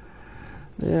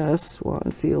 This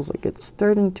one feels like it's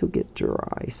starting to get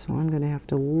dry, so I'm gonna have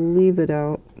to leave it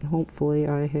out. Hopefully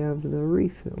I have the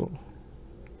refill.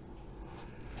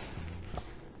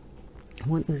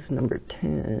 What is number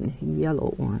 10?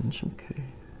 Yellow orange, okay.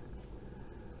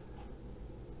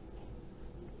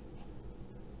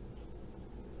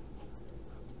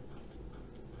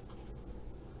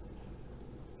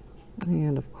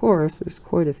 And of course, there's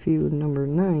quite a few number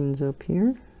 9s up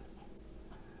here.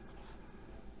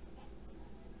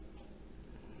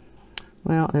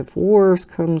 Well, if worse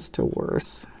comes to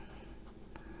worse,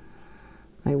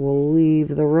 I will leave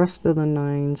the rest of the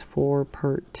 9s for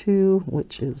part 2,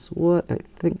 which is what I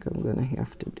think I'm going to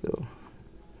have to do.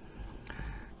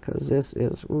 Because this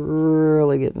is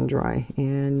really getting dry,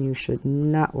 and you should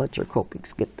not let your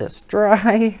Copics get this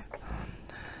dry.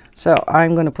 So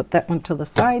I'm going to put that one to the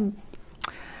side.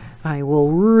 I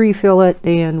will refill it,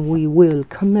 and we will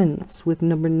commence with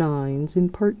number 9s in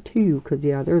part 2, because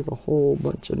yeah, there's a whole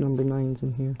bunch of number 9s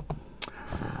in here.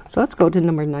 So let's go to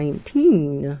number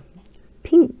 19.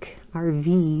 Pink,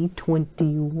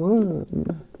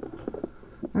 RV21.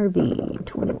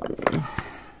 RV21.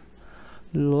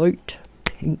 Light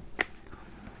pink.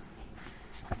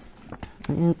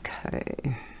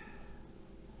 Okay.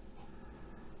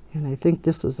 And I think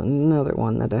this is another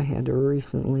one that I had to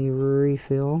recently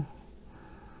refill.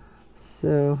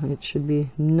 So it should be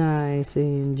nice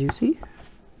and juicy.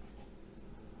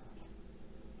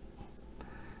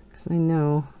 Because I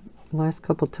know last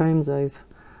couple times I've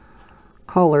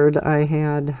colored, I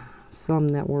had some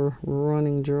that were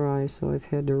running dry, so I've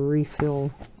had to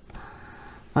refill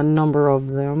a number of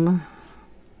them.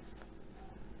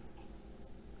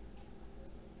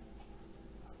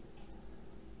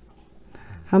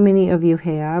 How many of you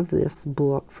have this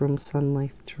book from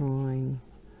Sunlife Drawing?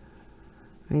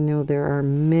 I know there are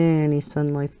many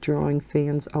Sunlife Drawing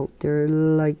fans out there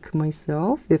like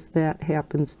myself. If that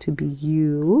happens to be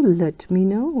you, let me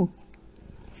know.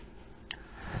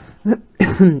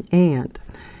 And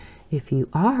if you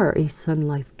are a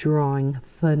Sunlife Drawing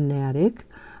fanatic,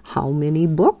 how many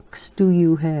books do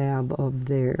you have of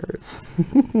theirs?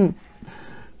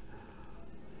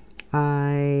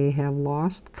 I have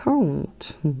lost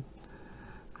count.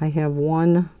 I have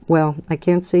one, well, I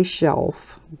can't say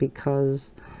shelf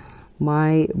because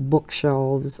my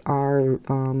bookshelves are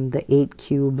the 8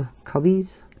 cube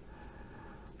cubbies.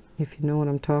 If you know what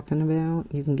I'm talking about,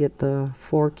 you can get the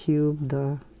 4 cube,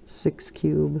 the 6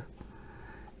 cube,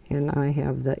 and I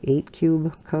have the 8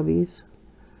 cube cubbies.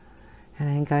 And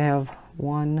I think I have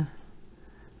 1,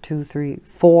 2, 3,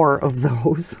 4 of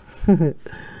those.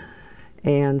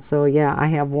 And so, yeah, I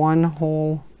have one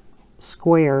whole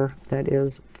square that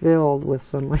is filled with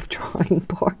Sunlife Drawing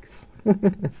books.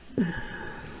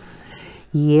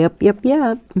 Yep.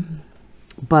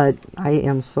 But I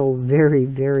am so very,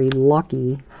 very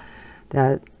lucky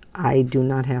that I do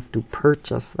not have to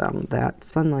purchase them. That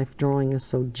Sunlife Drawing is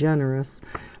so generous,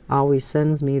 always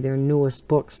sends me their newest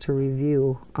books to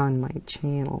review on my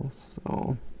channel.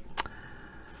 So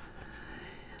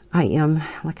I am,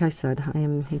 like I said, I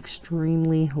am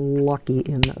extremely lucky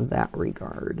in that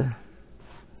regard.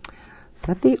 Is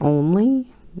that the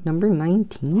only number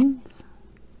 19s?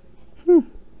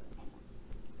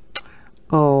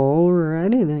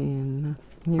 Alrighty then.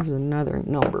 Here's another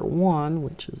number 1,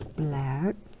 which is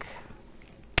black.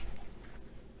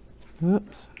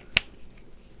 Oops.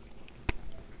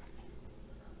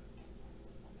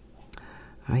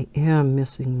 I am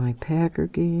missing my Packer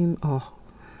game. Oh,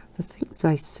 the things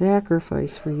I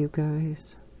sacrifice for you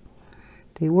guys.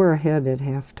 They were ahead at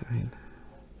halftime.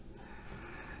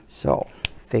 So,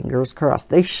 fingers crossed.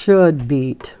 They should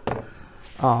beat.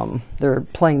 They're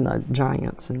playing the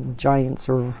Giants, and Giants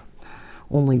are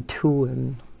only 2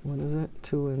 and, what is it?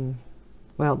 2 and,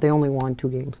 well, they only won 2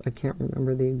 games. I can't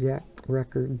remember the exact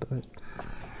record, but,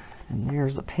 and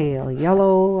there's a pale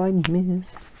yellow I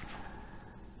missed.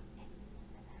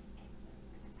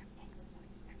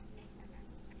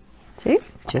 See,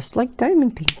 just like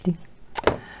diamond painting.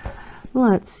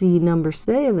 Let's see, number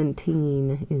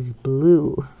 17 is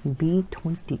blue,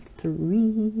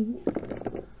 B23.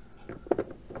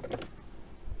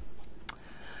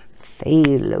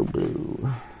 Phthalo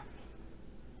blue.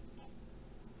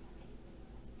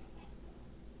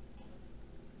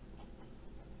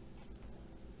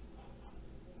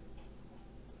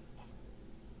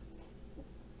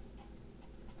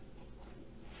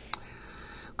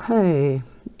 Okay,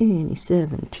 any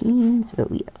 17s? Oh,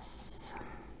 yes.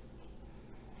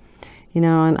 You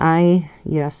know, and I,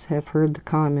 yes, have heard the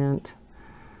comment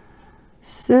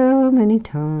so many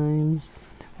times.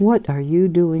 What are you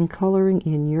doing coloring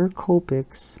in your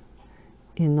Copics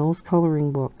in those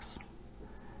coloring books?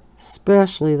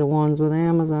 Especially the ones with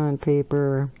Amazon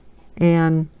paper.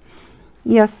 And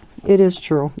yes, it is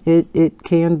true. It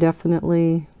can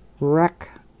definitely wreck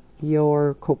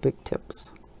your Copic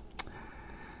tips.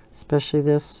 Especially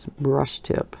this brush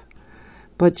tip.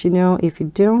 But you know, if you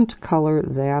don't color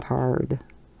that hard,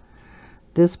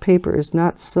 this paper is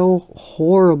not so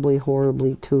horribly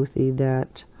toothy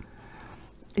that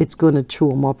it's going to chew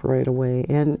them up right away.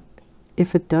 And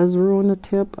if it does ruin a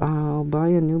tip, I'll buy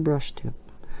a new brush tip.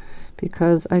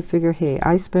 because I figure, hey,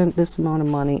 I spent this amount of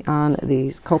money on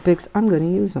these Copics, I'm going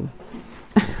to use them.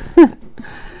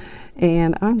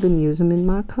 And I'm going to use them in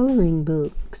my coloring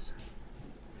books.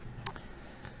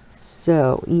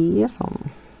 So, yes.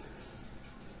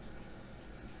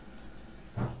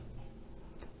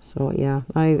 So yeah,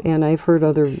 I've heard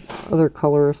other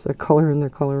colorists that color in their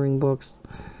coloring books,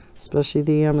 especially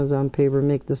the Amazon paper,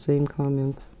 make the same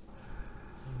comment.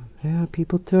 Yeah,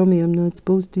 people tell me I'm not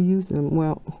supposed to use them.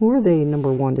 Well, who are they,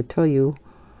 number one, to tell you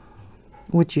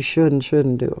what you should and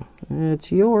shouldn't do?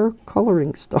 It's your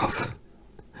coloring stuff.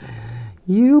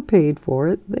 You paid for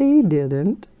it. They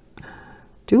didn't.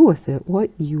 Do with it what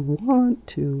you want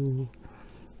to.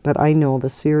 But I know the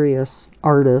serious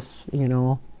artists, you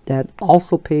know, that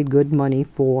also paid good money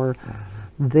for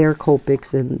their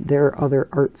Copics and their other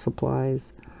art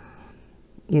supplies,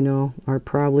 you know, are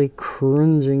probably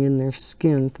cringing in their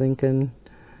skin thinking,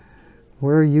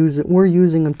 we're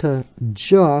using them to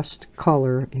just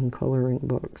color in coloring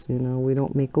books, you know, we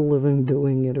don't make a living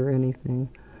doing it or anything.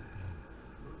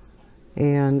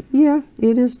 And yeah,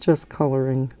 it is just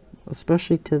coloring,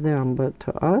 especially to them, but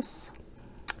to us,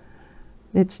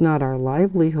 it's not our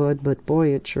livelihood, but boy,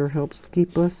 it sure helps to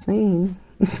keep us sane.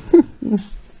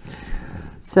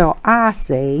 So I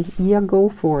say, you go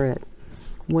for it.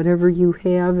 Whatever you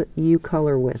have, you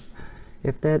color with.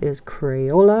 If that is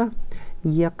Crayola,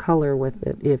 you color with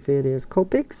it. If it is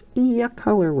Copics, you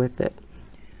color with it.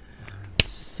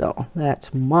 So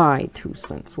that's my 2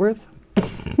 cents worth.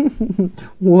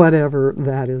 Whatever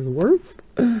that is worth.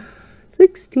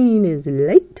 16 is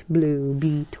light blue,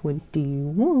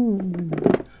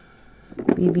 B21.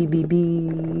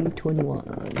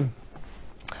 B21.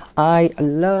 I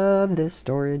love this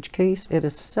storage case. It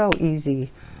is so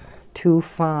easy to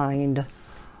find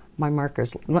my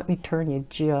markers. Let me turn you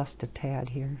just a tad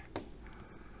here.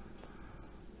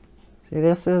 See,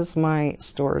 this is my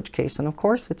storage case, and of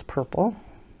course it's purple.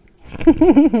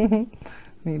 Let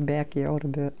me back you out a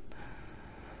bit.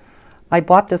 I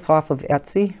bought this off of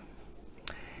Etsy,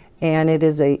 and it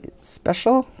is a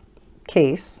special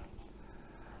case.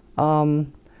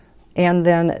 And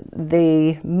then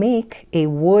they make a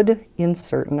wood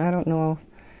insert, and I don't know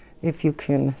if you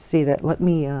can see that. Let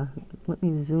me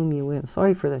zoom you in.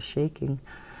 Sorry for the shaking.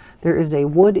 There is a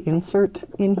wood insert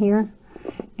in here,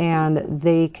 and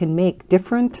they can make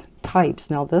different types.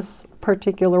 Now this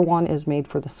particular one is made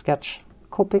for the sketch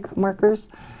Copic markers.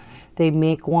 They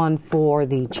make one for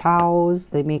the Chows.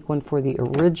 They make one for the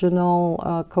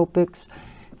original Copics.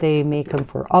 They make them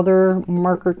for other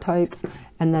marker types,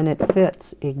 and then it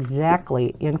fits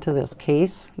exactly into this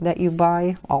case that you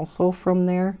buy also from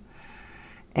there.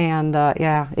 And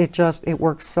yeah, it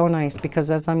works so nice, because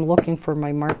as I'm looking for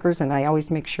my markers, and I always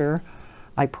make sure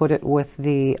I put it with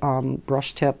the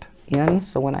brush tip in,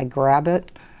 so when I grab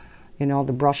it, you know,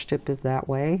 the brush tip is that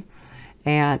way.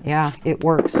 And yeah, it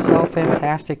works so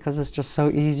fantastic because it's just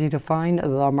so easy to find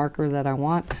the marker that I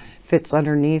want. Fits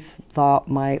underneath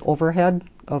my overhead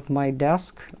of my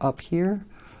desk up here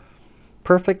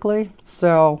perfectly.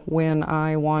 So when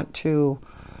I want to,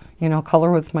 you know,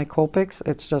 color with my Copics,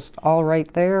 it's just all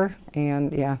right there,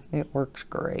 and yeah, it works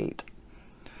great.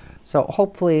 So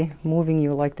hopefully moving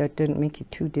you like that didn't make you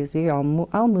too dizzy. I'll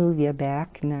move you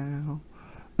back now.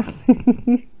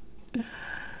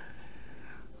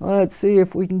 Let's see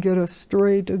if we can get us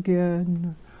straight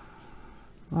again.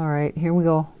 All right, here we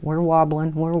go. We're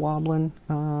wobbling. We're wobbling.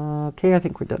 Okay, I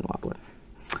think we're done wobbling.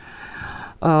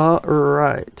 All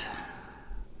right.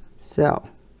 So,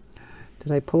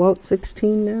 did I pull out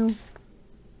 16 now?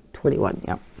 21,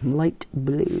 yep. Light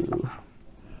blue.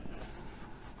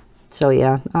 So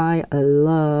yeah, I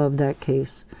love that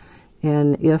case.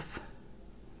 And if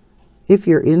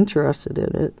you're interested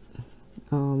in it,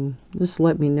 just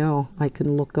let me know. I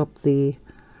can look up the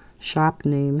shop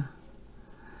name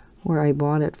where I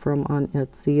bought it from on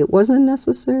Etsy. It wasn't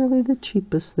necessarily the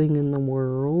cheapest thing in the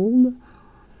world,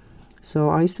 so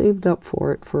I saved up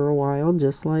for it for a while,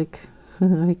 just like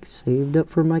I saved up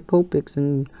for my Copics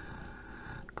and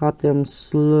got them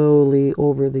slowly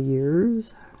over the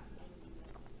years.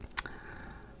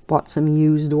 Bought some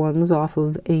used ones off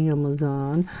of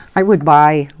Amazon. I would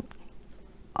buy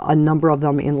a number of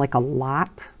them in like a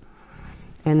lot,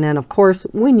 and then of course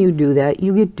when you do that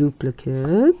you get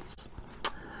duplicates.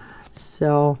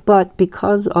 So, but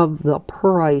because of the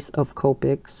price of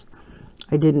Copics,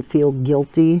 I didn't feel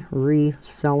guilty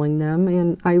reselling them,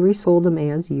 and I resold them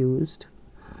as used.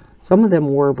 Some of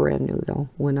them were brand new though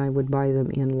when I would buy them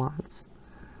in lots,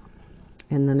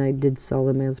 and then I did sell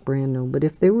them as brand new, but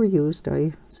if they were used,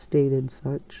 I stated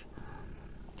such.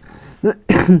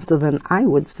 So then I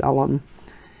would sell them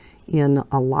in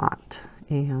a lot,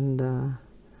 And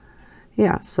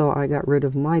yeah, so I got rid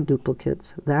of my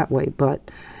duplicates that way, but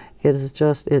it is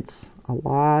just, it's a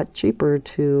lot cheaper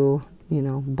to, you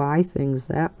know, buy things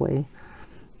that way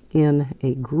in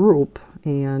a group.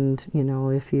 And, you know,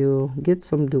 if you get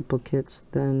some duplicates,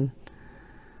 then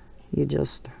you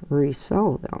just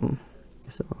resell them.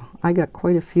 So I got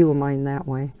quite a few of mine that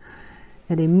way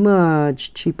at a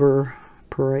much cheaper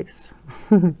price.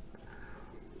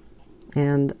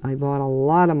 And I bought a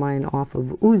lot of mine off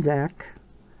of Uzak,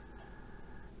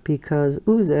 because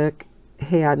Uzak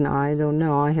had, and I don't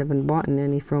know, I haven't bought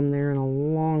any from there in a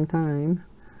long time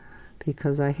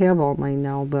because I have all mine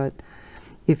now, but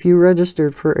if you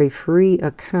registered for a free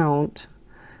account,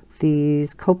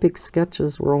 these Copic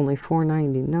sketches were only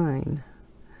 $4.99,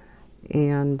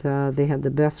 and they had the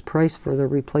best price for the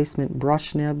replacement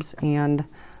brush nibs, and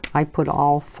I put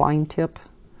all fine tip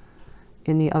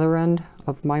in the other end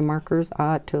of my markers.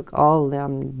 I took all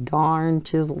them darn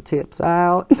chisel tips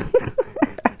out.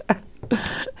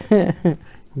 You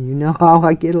know how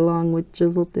I get along with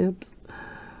chisel tips.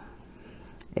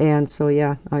 And so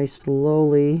yeah, I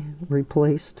slowly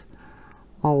replaced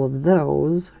all of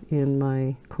those in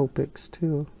my Copics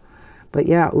too. But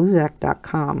yeah,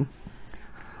 Uzak.com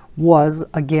was,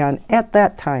 again, at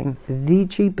that time, the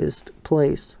cheapest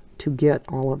place to get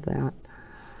all of that.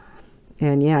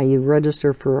 And yeah, you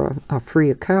register for a free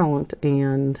account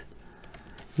and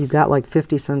you got like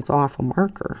 50 cents off a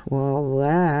marker. Well,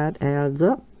 that adds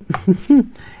up.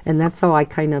 And that's how I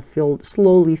kind of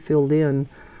slowly filled in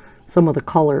some of the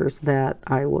colors that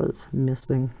I was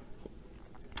missing.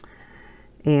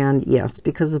 And yes,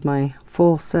 because of my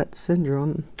full set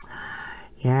syndrome,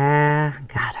 yeah,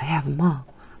 gotta have them all.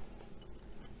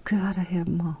 Gotta have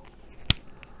them all.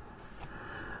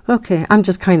 Okay, I'm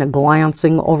just kind of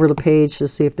glancing over the page to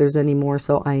see if there's any more,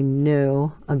 so I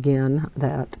know, again,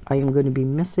 that I am going to be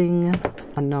missing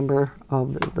a number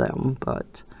of them.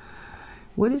 But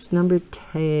what is number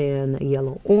 10?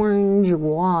 Yellow, orange,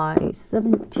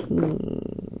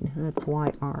 Y17. That's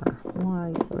YR.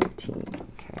 Y17.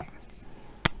 Okay.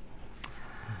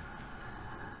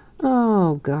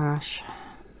 Oh, gosh.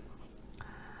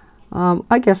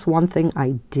 I guess one thing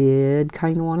I did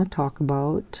kind of want to talk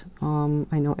about,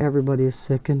 I know everybody is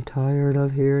sick and tired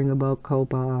of hearing about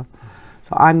Copa,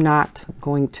 so I'm not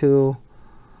going to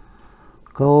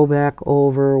go back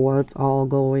over what's all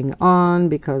going on,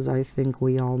 because I think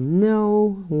we all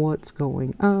know what's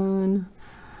going on.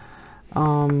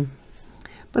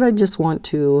 But I just want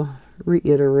to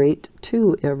reiterate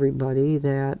to everybody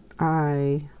that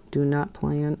I do not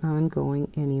plan on going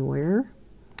anywhere.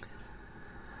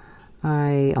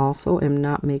 I also am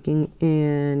not making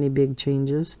any big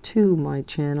changes to my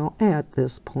channel at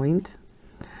this point.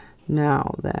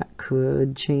 Now, that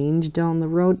could change down the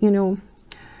road. You know,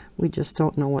 we just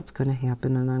don't know what's going to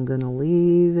happen, and I'm going to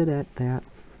leave it at that.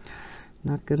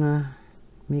 Not going to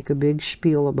make a big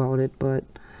spiel about it, but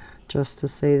just to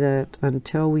say that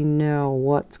until we know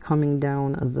what's coming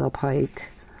down the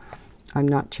pike, I'm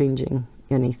not changing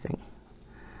anything.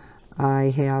 I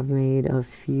have made a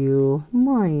few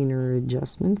minor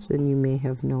adjustments, and you may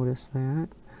have noticed that.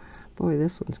 Boy,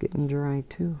 this one's getting dry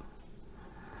too.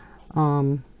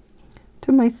 To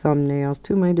my thumbnails,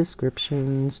 to my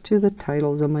descriptions, to the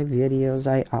titles of my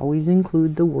videos, I always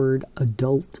include the word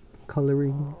adult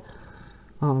coloring.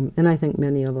 And I think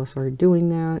many of us are doing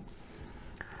that.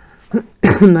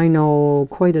 I know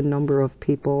quite a number of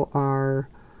people are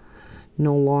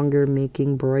no longer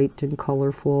making bright and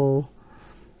colorful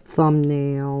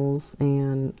thumbnails,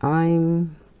 and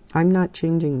I'm not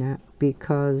changing that,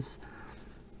 because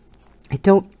I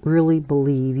don't really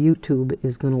believe YouTube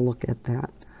is going to look at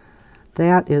that.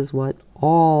 That is what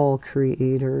all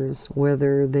creators,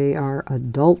 whether they are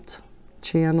adult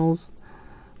channels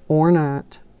or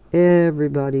not,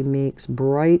 everybody makes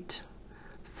bright,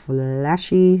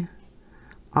 flashy,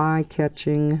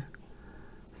 eye-catching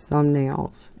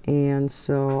thumbnails. And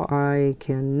so I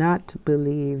cannot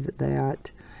believe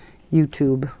that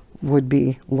YouTube would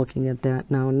be looking at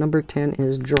that. Now, number 10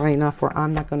 is dry enough where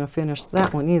I'm not going to finish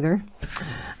that one either.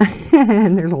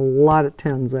 And there's a lot of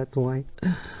 10s, that's why.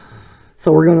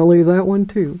 So we're going to leave that one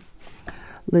too.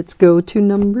 Let's go to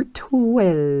number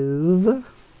 12.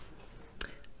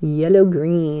 Yellow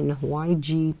green,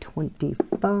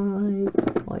 YG25,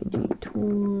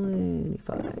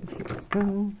 YG25, here we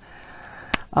go.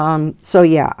 So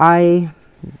yeah, I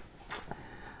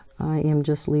am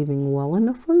just leaving well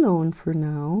enough alone for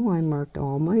now. I marked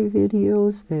all my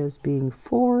videos as being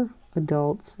for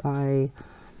adults. I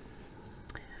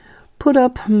put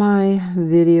up my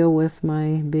video with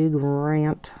my big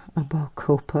rant about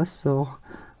Copa, so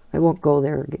I won't go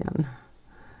there again.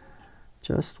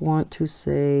 just want to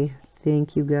say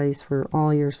thank you guys for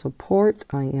all your support.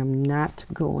 I am not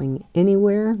going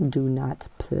anywhere. Do not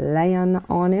plan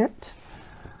on it.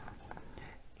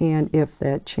 And if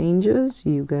that changes,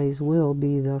 you guys will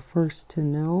be the first to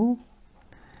know,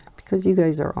 because you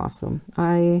guys are awesome.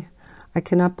 I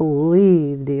cannot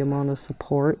believe the amount of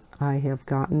support I have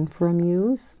gotten from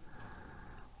yous.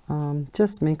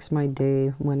 Just makes my day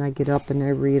when I get up and I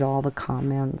read all the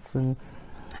comments, and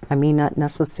I may not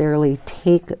necessarily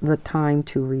take the time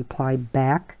to reply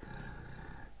back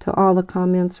to all the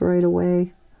comments right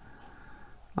away.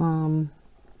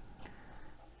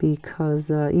 Because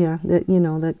yeah, that, you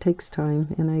know, that takes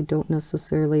time, and I don't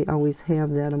necessarily always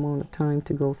have that amount of time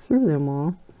to go through them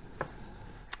all.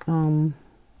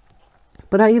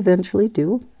 But I eventually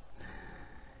do,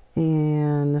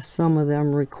 and some of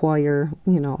them require,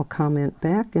 you know, a comment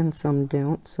back, and some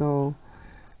don't. So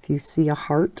if you see a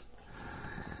heart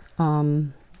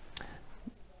on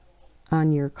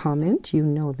your comment, you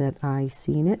know that I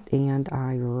seen it and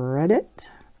I read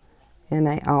it. And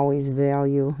I always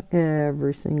value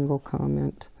every single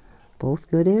comment, both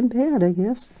good and bad, I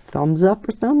guess. Thumbs up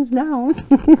or thumbs down.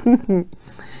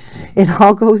 It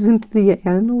all goes into the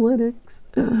analytics.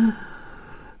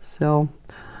 So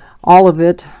all of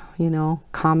it, you know,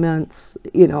 comments,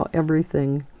 you know,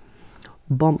 everything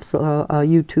bumps a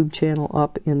YouTube channel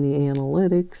up in the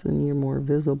analytics, and you're more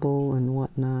visible and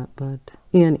whatnot. But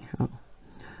anyhow,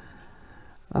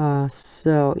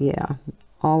 so yeah.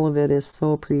 All of it is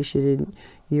so appreciated.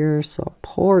 Your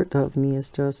support of me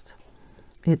is just,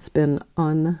 it's been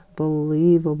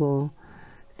unbelievable.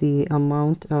 The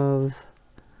amount of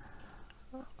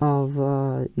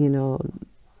you know,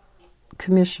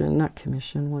 not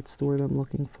commission, what's the word I'm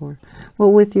looking for?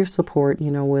 Well, with your support,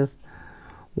 you know, with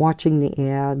watching the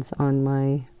ads on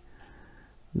my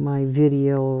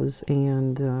videos,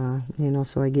 and, you know,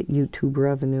 so I get YouTube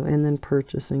revenue, and then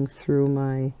purchasing through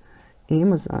my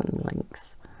Amazon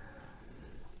links.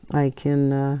 I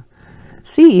can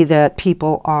see that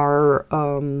people are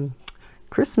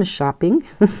Christmas shopping.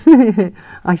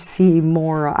 I see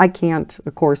more. I can't,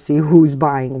 of course, see who's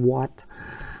buying what.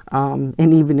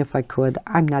 And even if I could,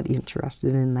 I'm not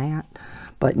interested in that.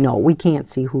 But no, we can't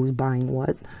see who's buying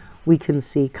what. We can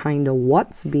see kind of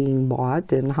what's being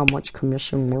bought and how much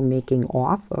commission we're making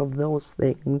off of those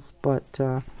things. But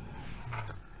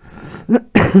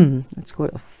let's go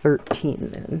to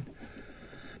 13 then.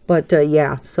 But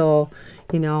yeah, so,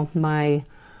 you know, my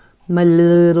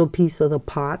little piece of the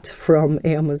pot from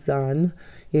Amazon,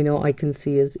 you know, I can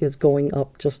see is going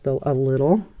up just a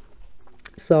little.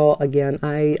 So again,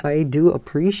 I do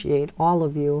appreciate all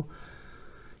of you,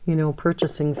 you know,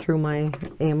 purchasing through my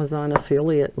Amazon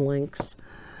affiliate links.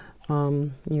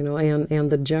 You know, and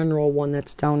the general one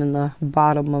that's down in the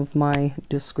bottom of my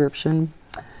description.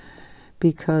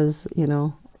 Because, you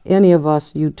know, any of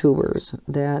us YouTubers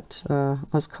that,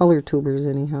 us color tubers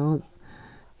anyhow,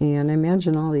 and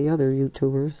imagine all the other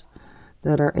YouTubers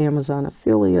that are Amazon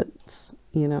affiliates,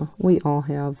 you know, we all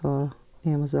have a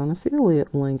Amazon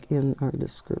affiliate link in our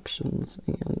descriptions.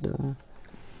 And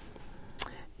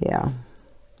yeah,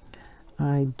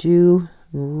 I do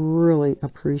really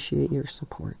appreciate your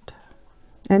support,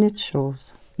 and it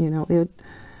shows, you know,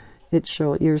 it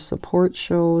shows, your support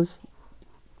shows.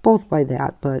 Both by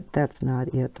that, but that's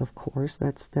not it, of course.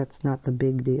 That's not the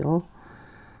big deal.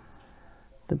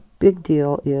 The big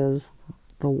deal is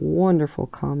the wonderful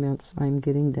comments I'm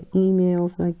getting, the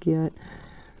emails I get.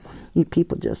 You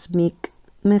people just make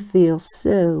me feel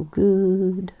so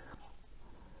good.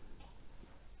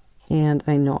 And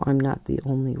I know I'm not the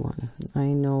only one. I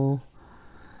know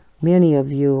many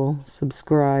of you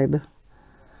subscribe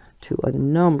to a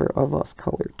number of us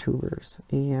color tubers,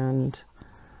 and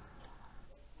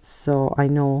so I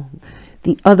know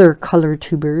the other color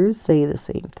tubers say the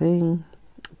same thing,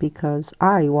 because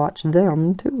I watch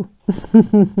them too.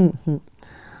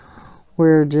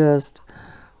 We're just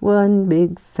one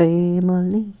big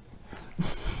family.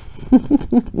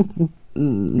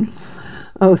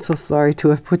 Oh, so sorry to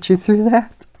have put you through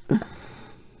that.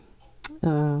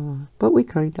 But we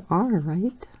kind of are,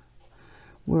 right?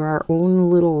 We're our own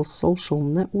little social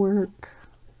network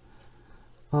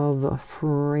of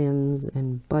friends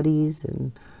and buddies,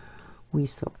 and we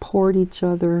support each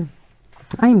other.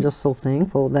 I'm just so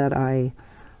thankful that I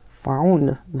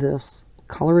found this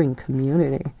coloring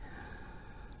community.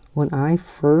 When I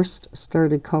first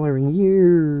started coloring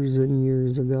years and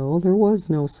years ago, there was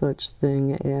no such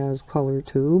thing as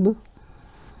ColorTube.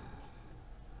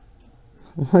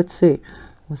 Let's see,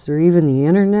 was there even the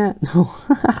internet? No.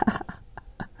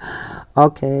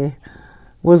 Okay,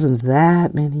 wasn't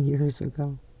that many years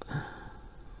ago.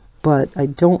 But I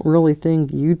don't really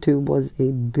think YouTube was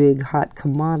a big hot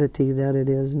commodity that it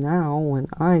is now when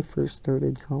I first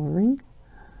started coloring.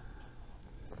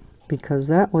 Because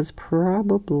that was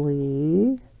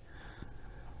probably,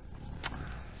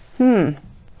 I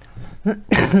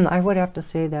would have to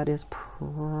say that is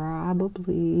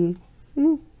probably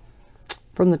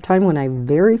from the time when I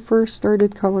very first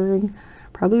started coloring,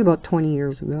 probably about 20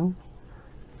 years ago.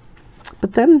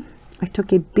 But then I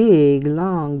took a big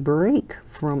long break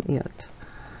from it.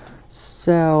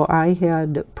 So I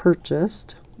had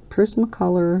purchased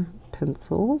Prismacolor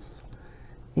pencils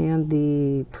and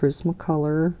the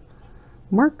Prismacolor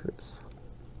markers.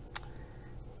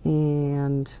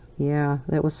 And yeah,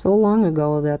 that was so long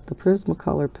ago that the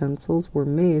Prismacolor pencils were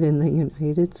made in the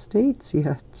United States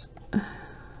yet.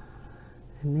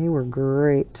 And they were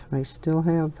great. I still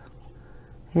have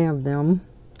them.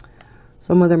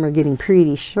 Some of them are getting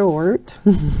pretty short,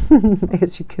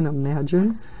 as you can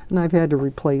imagine, and I've had to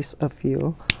replace a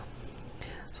few.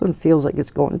 This one feels like it's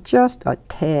going just a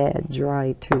tad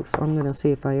dry too, so I'm going to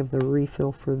see if I have the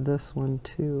refill for this one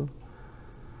too.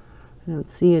 I don't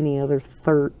see any other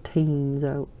 13s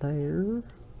out there.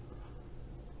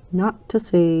 Not to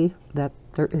say that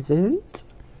there isn't.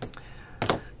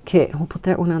 Okay, we'll put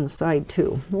that one on the side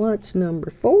too. What's number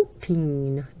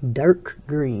 14? Dark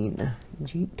green.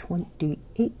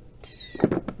 G28.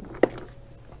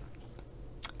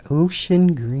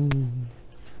 Ocean green.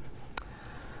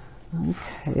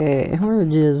 Okay, we're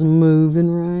just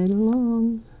moving right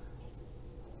along.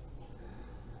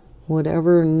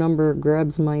 Whatever number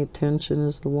grabs my attention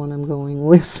is the one I'm going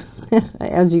with.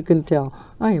 As you can tell,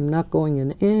 I am not going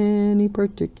in any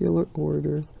particular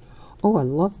order. Oh, I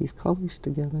love these colors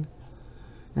together.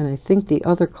 And I think the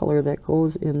other color that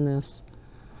goes in this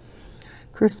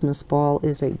Christmas ball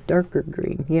is a darker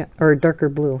green. Yeah, or darker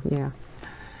blue. Yeah.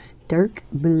 Dark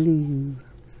blue.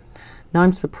 Now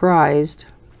I'm surprised,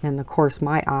 and of course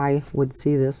my eye would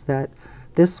see this, that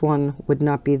this one would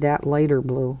not be that lighter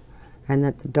blue. And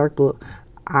that the dark blue,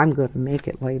 I'm going to make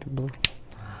it lighter blue.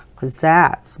 Because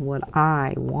that's what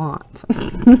I want.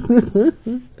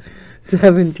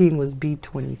 17 was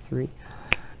B23.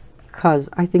 Because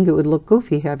I think it would look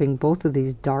goofy having both of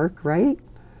these dark, right?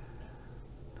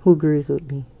 Who agrees with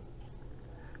me?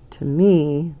 To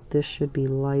me, this should be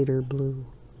lighter blue.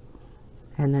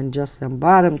 And then just the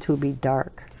bottom two be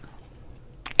dark.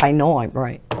 I know I'm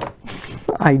right.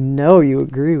 I know you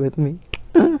agree with me.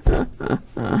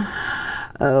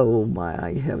 Oh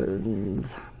my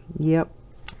heavens. Yep,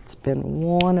 it's been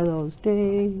one of those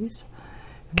days.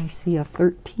 And I see a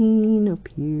 13 up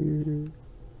here.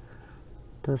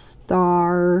 The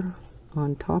star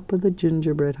on top of the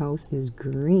gingerbread house is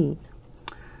green.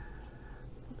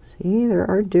 See, there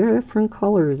are different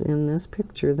colors in this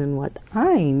picture than what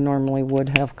I normally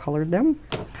would have colored them.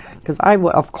 Because I,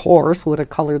 of course, would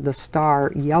have colored the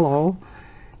star yellow.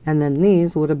 And then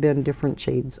these would have been different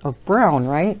shades of brown,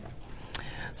 right?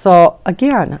 So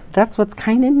again, that's what's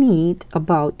kind of neat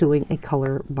about doing a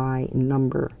color by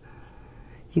number.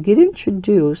 You get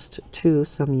introduced to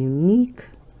some unique,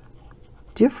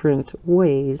 different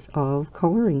ways of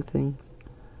coloring things.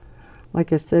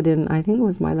 Like I said in, I think it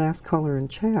was my last color in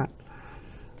chat,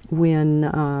 when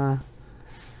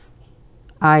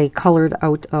I colored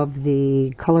out of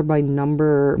the color by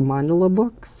number mandala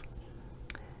books.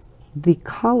 The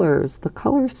colors, the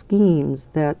color schemes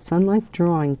that Sunlife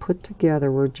Drawing put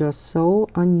together were just so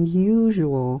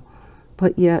unusual,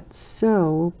 but yet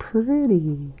so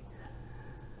pretty.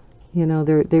 You know,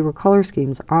 they were color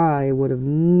schemes I would have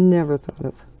never thought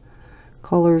of.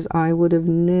 Colors I would have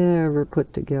never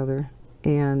put together.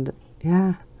 And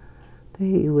yeah,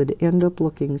 they would end up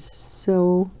looking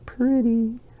so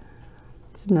pretty.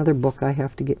 It's another book I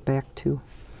have to get back to.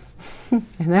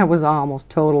 And that was almost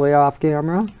totally off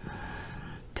camera.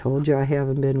 Told you I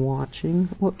haven't been watching.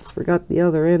 Whoops, forgot the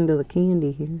other end of the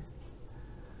candy here.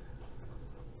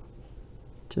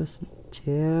 Just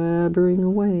jabbering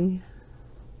away.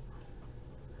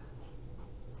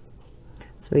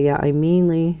 So yeah, I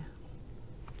mainly,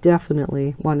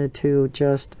 definitely wanted to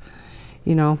just,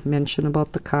 you know, mention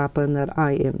about the Copic and that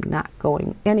I am not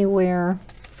going anywhere.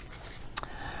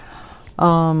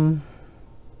 I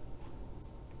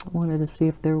wanted to see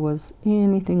if there was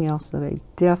anything else that I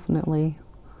definitely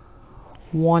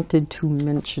wanted to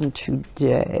mention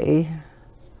today.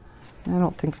 I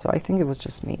don't think so. I think it was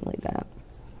just mainly that.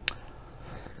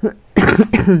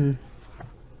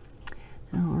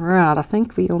 All right, I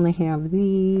think we only have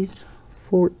these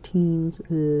 14s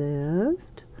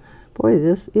left. Boy,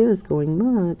 this is going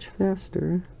much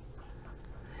faster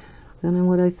than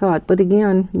what I thought. But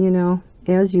again, you know,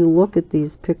 as you look at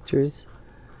these pictures,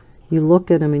 you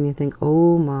look at them and you think,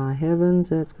 oh my heavens,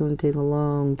 that's going to take a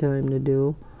long time to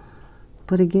do.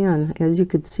 But again, as you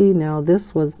could see now,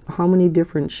 this was how many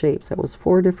different shapes? That was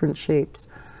 4 different shapes.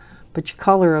 But you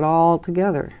color it all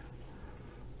together.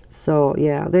 So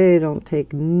yeah, they don't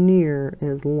take near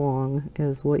as long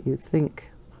as what you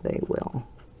think they will.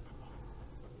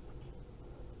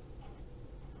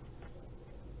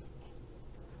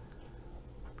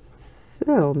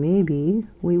 So maybe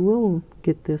we will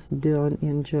get this done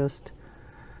in just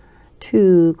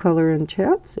 2 color and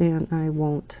chats, and I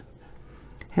won't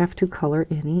have to color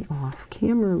any off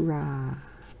camera.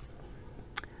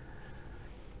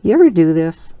 You ever do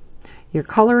this? You're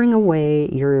coloring away,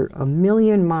 you're a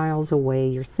million miles away,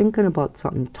 you're thinking about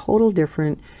something total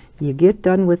different. You get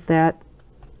done with that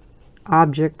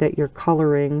object that you're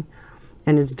coloring,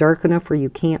 and it's dark enough where you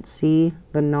can't see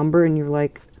the number, and you're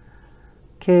like,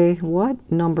 okay,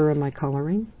 what number am I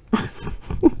coloring?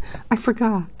 I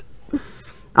forgot.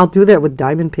 I'll do that with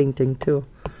diamond painting too.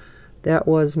 That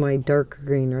was my dark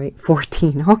green, right?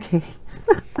 14, okay.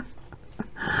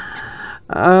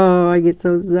 Oh, I get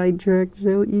so sidetracked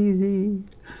so easy.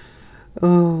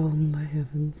 Oh, my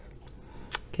heavens.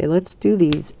 Okay, let's do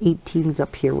these 18s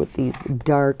up here with these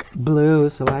dark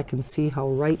blues so I can see how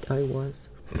right I was.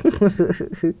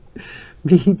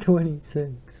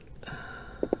 B26.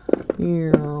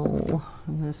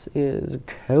 This is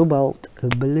cobalt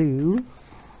blue.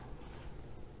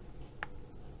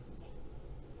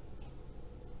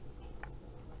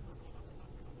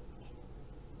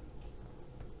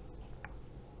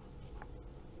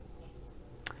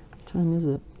 Time is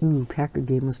it? Ooh, Packer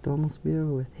game must almost be over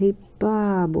with. Hey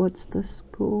Bob, what's the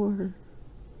score?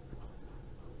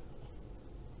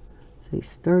 They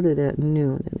started at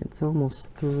noon and it's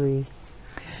almost 3.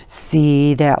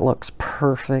 See, that looks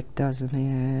perfect, doesn't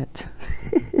it?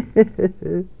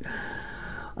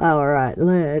 All right,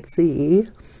 let's see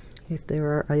if there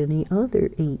are any other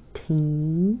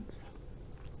 18s.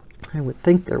 I would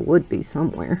think there would be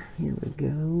somewhere. Here we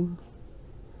go.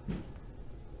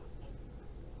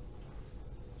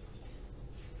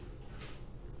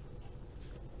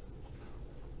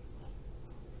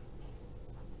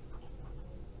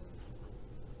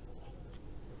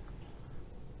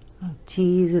 Oh,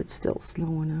 geez, it's still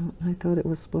slowing out. I thought it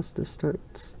was supposed to start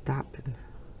stopping.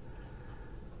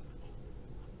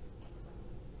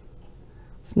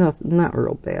 It's not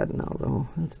real bad now, though.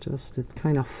 It's just, it's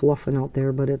kind of fluffing out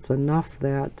there, but it's enough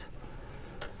that,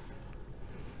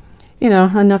 you know,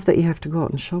 enough that you have to go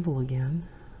out and shovel again.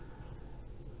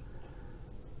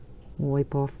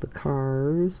 Wipe off the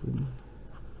cars. And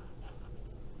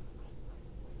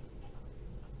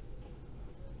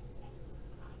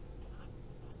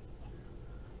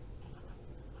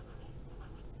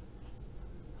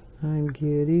I'm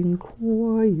getting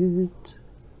quiet.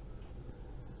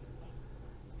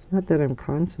 It's not that I'm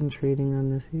concentrating on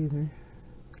this either.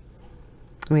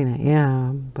 I mean, I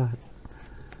am, but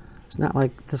it's not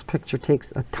like this picture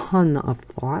takes a ton of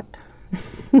thought.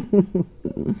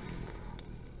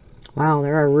 Wow,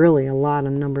 there are really a lot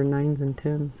of number 9s and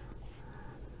 10s.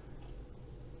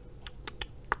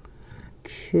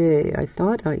 Okay, I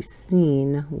thought I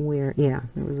seen where, yeah,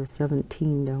 there was a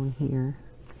 17 down here.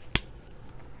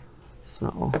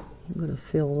 So I'm going to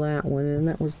fill that one in.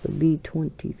 That was the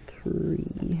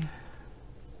B23.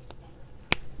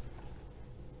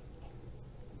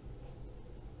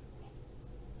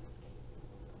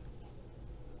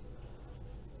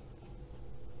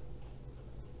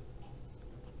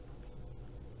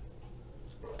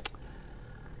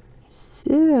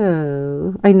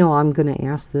 So I know I'm going to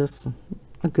ask this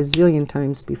a gazillion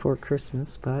times before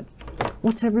Christmas, but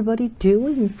what's everybody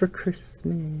doing for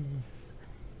Christmas?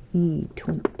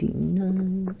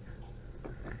 E29.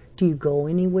 Do you go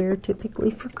anywhere typically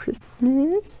for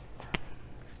Christmas?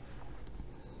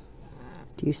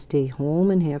 Do you stay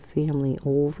home and have family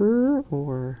over,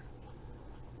 or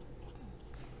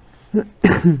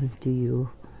do you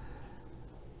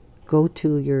go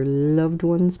to your loved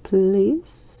one's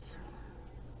place?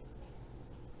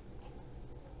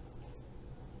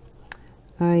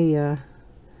 I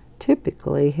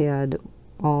typically had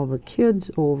all the kids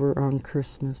over on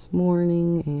Christmas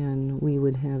morning, and we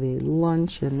would have a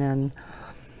lunch, and then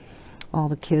all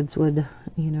the kids would,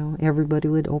 you know, everybody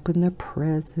would open their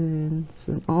presents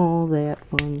and all that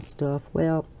fun stuff.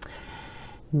 Well,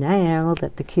 now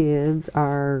that the kids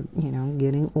are, you know,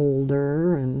 getting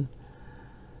older, and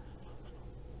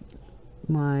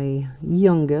my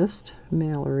youngest,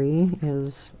 Mallory,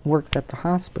 works at the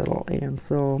hospital, and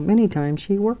so many times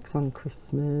she works on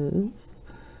Christmas,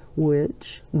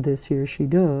 which this year she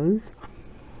does.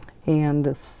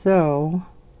 And so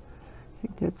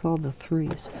think that's all the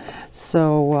 3s.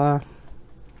 So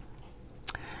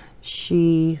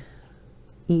she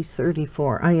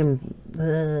E34. I am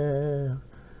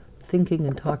thinking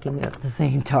and talking at the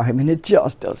same time, and it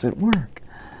just doesn't work.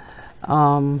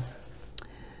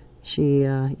 She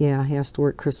yeah, has to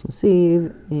work Christmas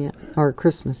Eve or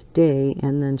Christmas Day,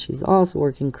 and then she's also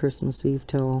working Christmas Eve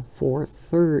till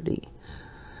 4:30.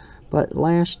 But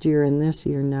last year and this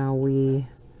year now we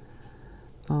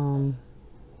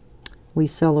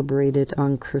celebrate it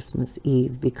on Christmas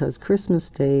Eve, because Christmas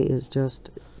Day is just,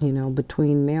 you know,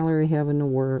 between Mallory having to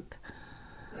work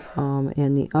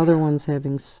and the other ones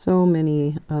having so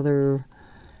many other,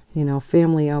 you know,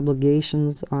 family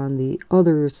obligations on the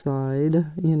other side,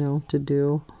 you know, to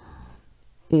do,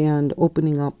 and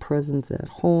opening up presents at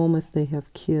home if they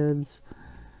have kids,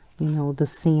 you know, the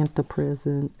Santa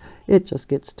present. It just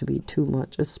gets to be too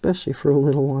much, especially for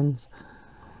little ones.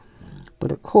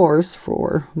 But of course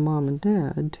for mom and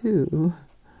dad too.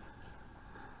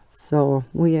 So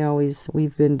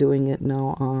we've been doing it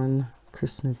now on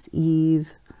Christmas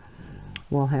Eve.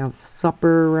 We'll have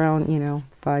supper around, you know,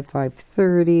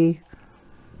 5:30.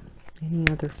 Any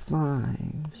other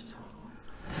 5s?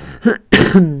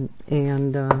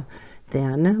 And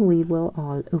then we will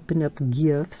all open up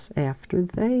gifts after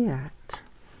that.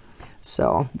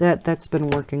 So that's been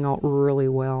working out really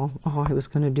well. Oh, I was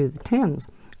going to do the 10s.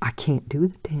 I can't do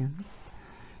the 10s.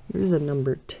 Here's a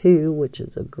number 2, which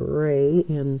is a gray,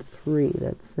 and 3.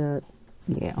 That's that.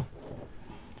 Yeah.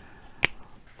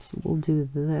 So we'll do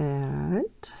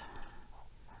that,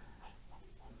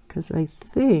 because I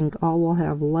think all we'll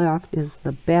have left is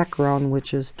the background,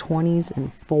 which is 20s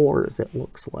and 4s, it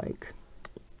looks like.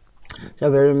 So I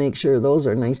better make sure those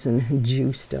are nice and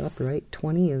juiced up, right?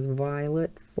 20 is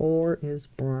violet, 4 is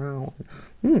brown.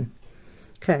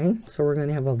 Okay, so we're going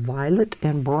to have a violet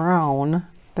and brown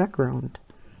background.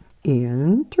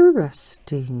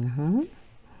 Interesting, huh?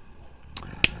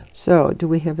 So do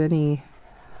we have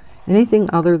anything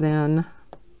other than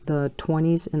the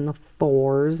 20s and the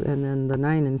 4s, and then the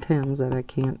 9 and 10s that I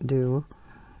can't do?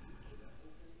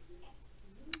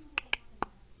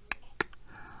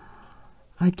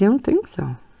 I don't think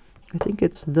so. I think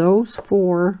it's those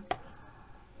 4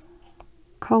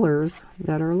 colors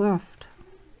that are left.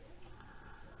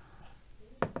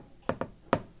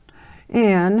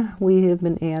 And we have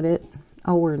been at it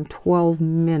 1 hour and 12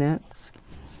 minutes.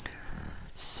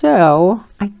 So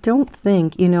I don't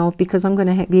think, you know, because I'm going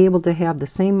to be able to have the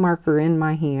same marker in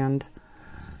my hand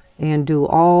and do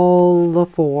all the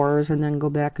 4s and then go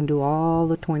back and do all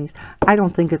the 20s. I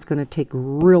don't think it's going to take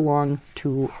real long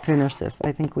to finish this.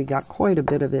 I think we got quite a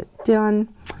bit of it done.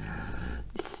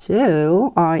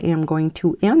 So I am going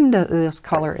to end this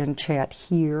color and chat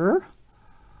here.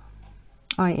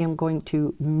 I am going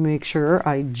to make sure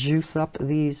I juice up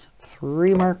these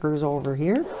 3 markers over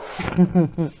here.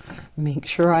 Make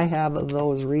sure I have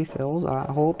those refills. I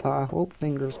hope,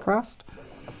 fingers crossed.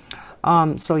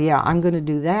 So yeah, I'm going to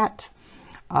do that.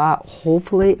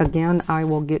 Hopefully, again, I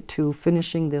will get to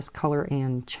finishing this color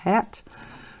and chat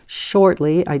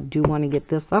shortly. I do want to get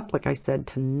this up, like I said,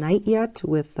 tonight yet,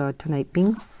 with tonight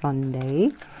being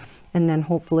Sunday. And then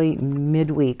hopefully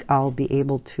midweek I'll be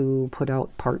able to put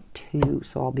out part 2.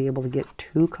 So I'll be able to get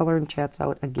 2 color and chats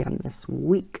out again this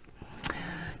week.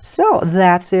 So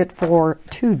that's it for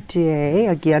today.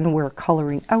 Again, we're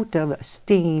coloring out of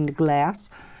Stained Glass,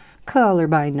 Color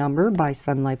by Number by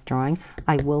Sunlife Drawing.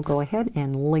 I will go ahead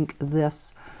and link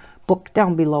this book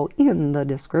down below in the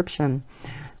description.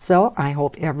 So I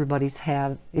hope everybody's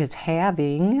is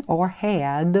having or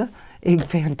had a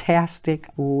fantastic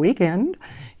weekend.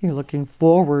 You're looking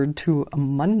forward to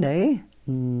Monday?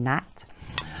 Not.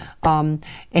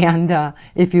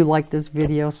 If you like this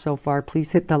video so far,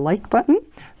 please hit the like button,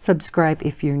 subscribe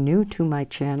if you're new to my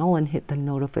channel, and hit the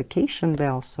notification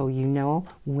bell so you know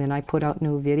when I put out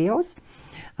new videos.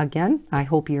 Again, I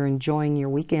hope you're enjoying your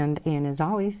weekend, and as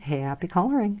always, happy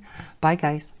coloring. Bye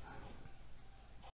guys.